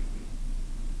process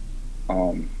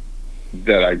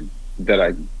that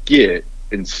I get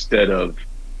instead of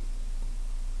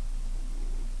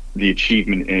the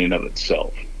achievement in and of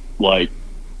itself. Like,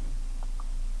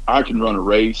 I can run a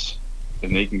race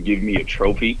and they can give me a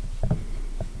trophy,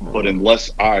 but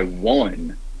unless I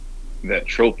won that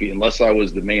trophy, unless I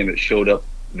was the man that showed up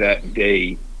that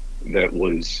day that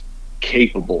was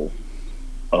capable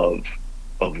of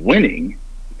winning,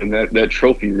 and that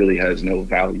trophy really has no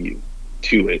value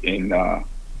to it. And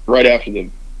right after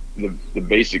the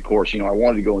basic course, I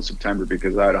wanted to go in September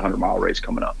because I had a 100-mile race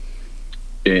coming up,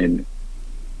 and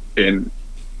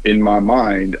in my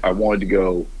mind I wanted to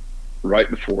go right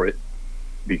before it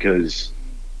because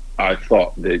I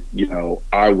thought that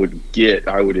I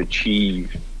would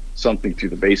achieve something through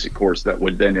the basic course that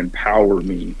would then empower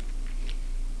me.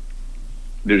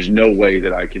 There's no way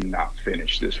that I can not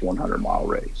finish this 100-mile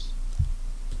race.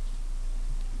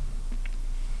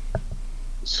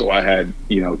 So I had,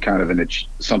 kind of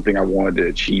something I wanted to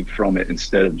achieve from it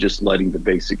instead of just letting the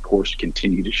basic course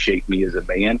continue to shape me as a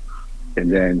man.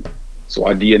 And then, so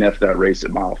I DNF'd that race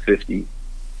at mile 50.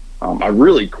 I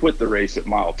really quit the race at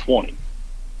mile 20.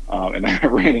 And I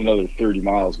ran another 30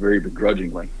 miles very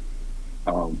begrudgingly.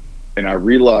 And I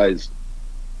realized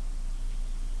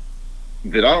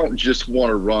that I don't just want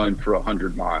to run for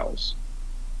 100 miles.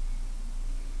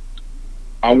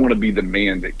 I want to be the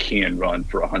man that can run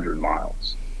for 100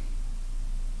 miles.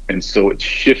 And so it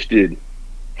shifted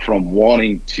from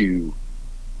wanting to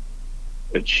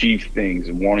achieve things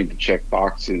and wanting to check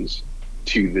boxes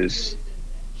to this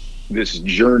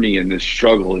journey and this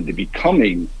struggle into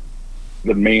becoming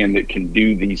the man that can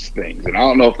do these things. And I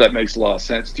don't know if that makes a lot of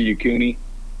sense to you, Cooney,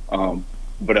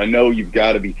 but I know you've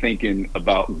got to be thinking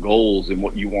about goals and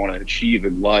what you want to achieve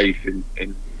in life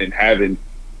and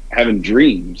having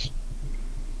dreams.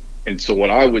 And so what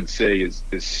I would say is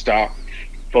stop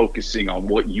focusing on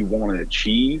what you want to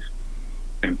achieve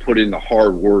and put in the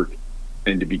hard work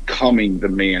into becoming the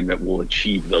man that will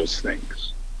achieve those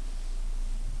things.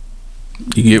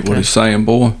 You get what he's saying,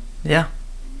 boy? Yeah.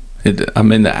 The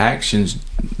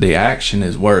action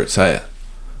is where it's at.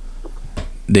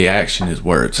 The action is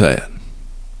where it's at.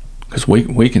 Because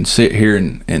we can sit here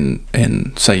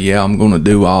and say, yeah, I'm going to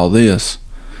do all this.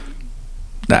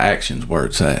 The action's where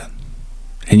it's at.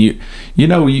 And you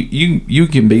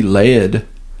can be led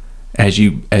as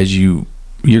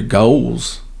your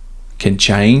goals can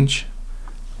change,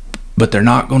 but they're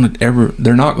not going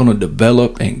to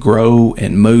develop and grow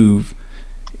and move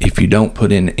if you don't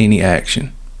put in any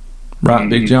action. Right,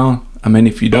 Big John?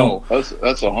 If you don't. Oh,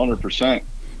 that's 100%.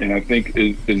 And I think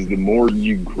is the more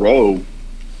you grow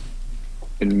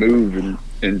and move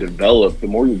and develop, the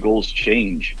more your goals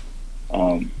change.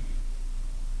 And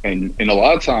a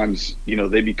lot of times,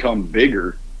 they become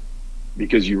bigger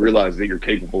because you realize that you're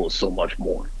capable of so much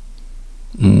more.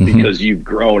 Mm-hmm. Because you've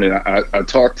grown. And I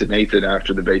talked to Nathan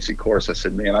after the basic course. I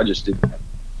said, man,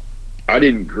 I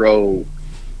didn't grow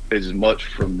as much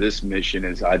from this mission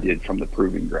as I did from the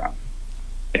proving ground.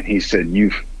 And he said,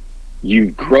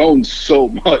 you've grown so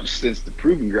much since the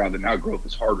proving ground that now growth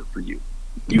is harder for you.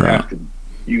 You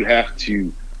have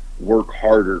to work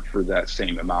harder for that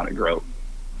same amount of growth.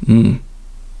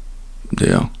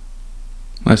 Yeah,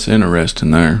 that's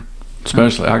interesting there.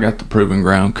 Especially, I got the proving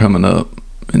ground coming up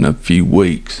in a few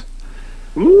weeks.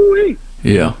 Ooh-wee.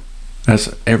 Yeah,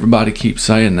 everybody keeps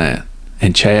saying that,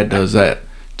 and Chad does that.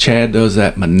 Chad does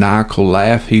that maniacal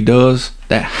laugh. He does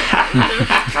that.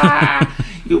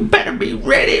 You better be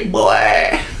ready,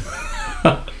 boy.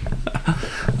 I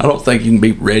don't think you can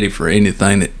be ready for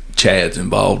anything that Chad's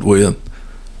involved with,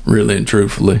 really and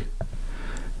truthfully.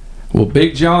 Well,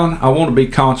 Big John, I want to be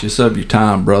conscious of your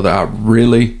time, brother. I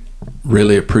really,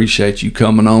 really appreciate you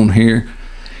coming on here.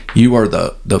 You are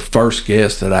the first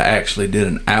guest that I actually did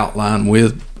an outline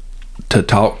with to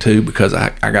talk to, because I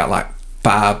got like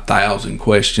 5,000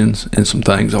 questions and some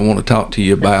things I want to talk to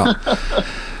you about.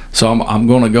 So I'm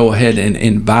going to go ahead and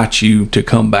invite you to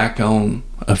come back on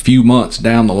a few months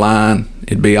down the line.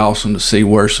 It'd be awesome to see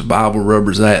where Survival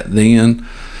Rubber's at then.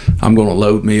 I'm going to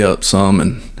load me up some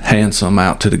and hand some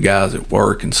out to the guys at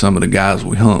work and some of the guys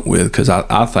we hunt with, because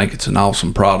I think it's an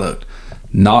awesome product.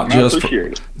 Not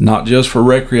just for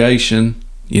recreation.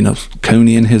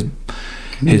 Cooney and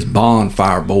his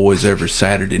bonfire boys every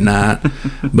Saturday night,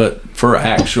 but for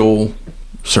actual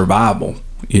survival.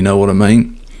 You know what I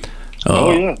mean?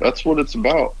 Yeah, that's what it's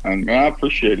about, and man, I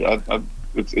appreciate it.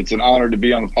 It's an honor to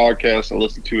be on the podcast. I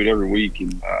listen to it every week,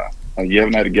 and you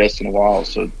haven't had a guest in a while,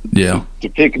 so yeah. To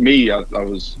pick me, I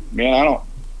was, man,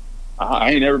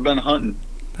 I ain't never been hunting.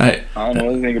 Hey, I don't know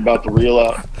anything about the real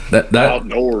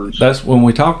outdoors. That's when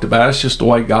we talked about it. It's just the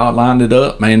way God lined it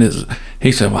up, man.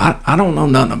 He said, well, I don't know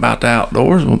nothing about the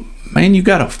outdoors. Well, man, you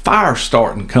got a fire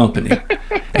starting company,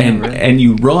 and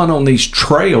you run on these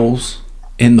trails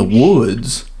in the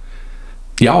woods.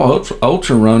 Y'all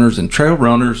ultra runners and trail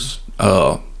runners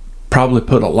probably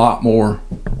put a lot more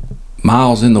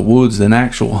miles in the woods than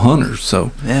actual hunters.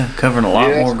 So yeah, covering a lot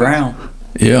more ground.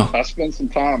 Yeah, I spent some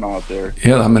time out there.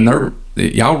 Yeah,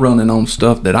 y'all running on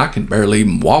stuff that I can barely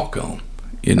even walk on.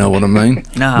 You know what I mean?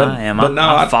 No, I am.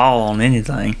 I fall on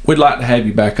anything. We'd like to have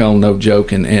you back on, no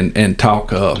joke, and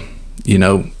talk,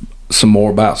 some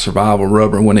more about Survival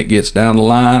Rubber when it gets down the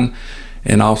line,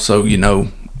 and also,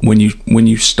 when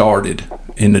you started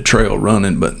in the trail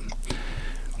running. But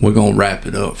we're gonna wrap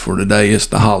it up for today. It's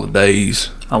the holidays.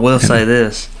 I will say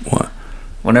this. What?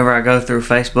 Whenever I go through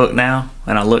Facebook now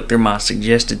and I look through my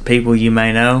suggested people you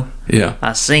may know, yeah,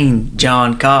 I seen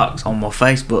John Cox on my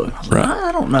Facebook. I was like,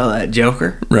 I don't know that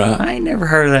joker. Right. I ain't never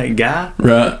heard of that guy.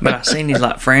 Right. But I seen he's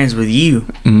like friends with you.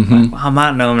 Mm-hmm. Like, well, I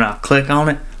might know him, and I'll click on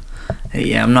it.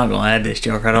 Yeah, I'm not gonna add this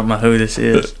joker. I don't know who this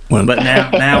is. But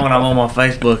now when I'm on my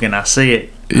Facebook and I see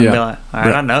it, I'll be like, all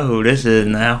right, I know who this is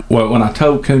now. Well, when I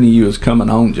told Cooney you was coming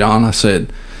on, John, I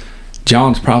said,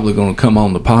 John's probably going to come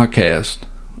on the podcast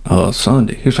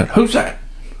Sunday. He said, who's that?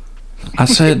 I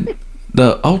said,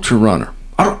 the ultra runner.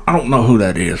 I don't know who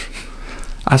that is.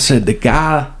 I said, the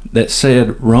guy that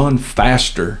said run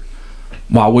faster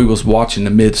while we was watching the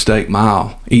Mid-State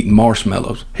Mile eating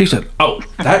marshmallows. He said, "Oh,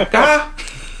 that guy?"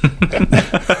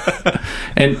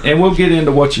 and we'll get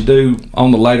into what you do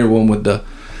on the later one with the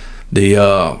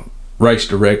race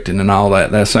directing and all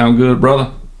that. That sound good,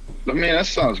 brother? I mean, that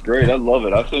sounds great. I love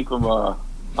it. I think I'm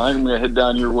gonna head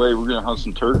down your way. We're gonna hunt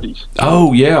some turkeys.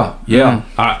 Oh yeah.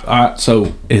 All right.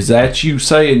 So is that you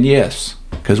saying yes?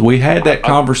 Because we had that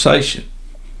conversation.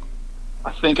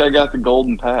 I think I got the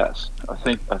golden pass. I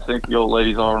think the old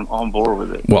ladies are on board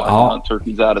with it. Well, I hunt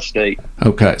turkeys out of state.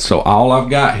 Okay, so all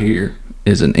I've got here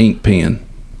is an ink pen,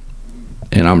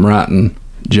 and I'm writing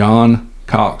John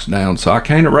Cox down, so I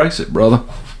can't erase it, brother.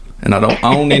 And I don't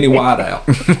own any whiteout.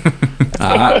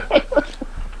 All right.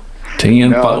 10-4.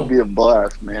 No, it'd be a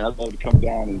blast, man. I'd love to come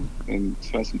down and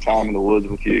spend some time in the woods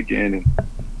with you again, and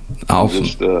awesome.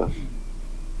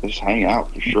 Just hang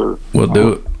out for sure. We'll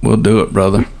do it. We'll do it,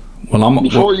 brother. Well,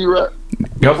 before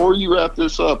you wrap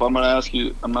this up, I'm gonna ask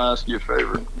you a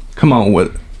favor. Come on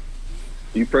with it.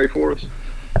 You pray for us?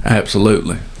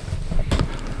 Absolutely.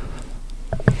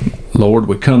 Lord,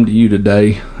 we come to you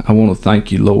today. I want to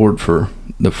thank you, Lord, for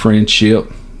the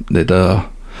friendship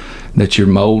that you're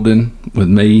molding with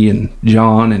me and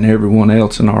John and everyone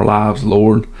else in our lives,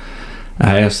 Lord.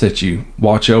 I ask that you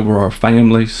watch over our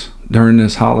families during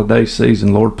this holiday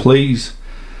season. Lord, please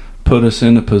put us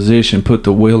in a position, put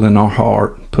the will in our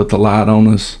heart, put the light on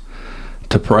us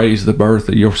to praise the birth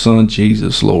of your son,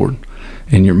 Jesus, Lord.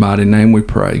 In your mighty name we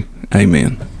pray.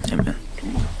 Amen. Amen.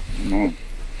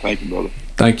 Thank you, brother.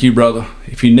 Thank you, brother.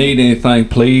 If you need anything,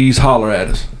 please holler at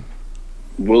us.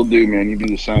 Will do, man. You do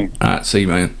the same. All right. See you,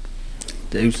 man.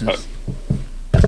 Deuces.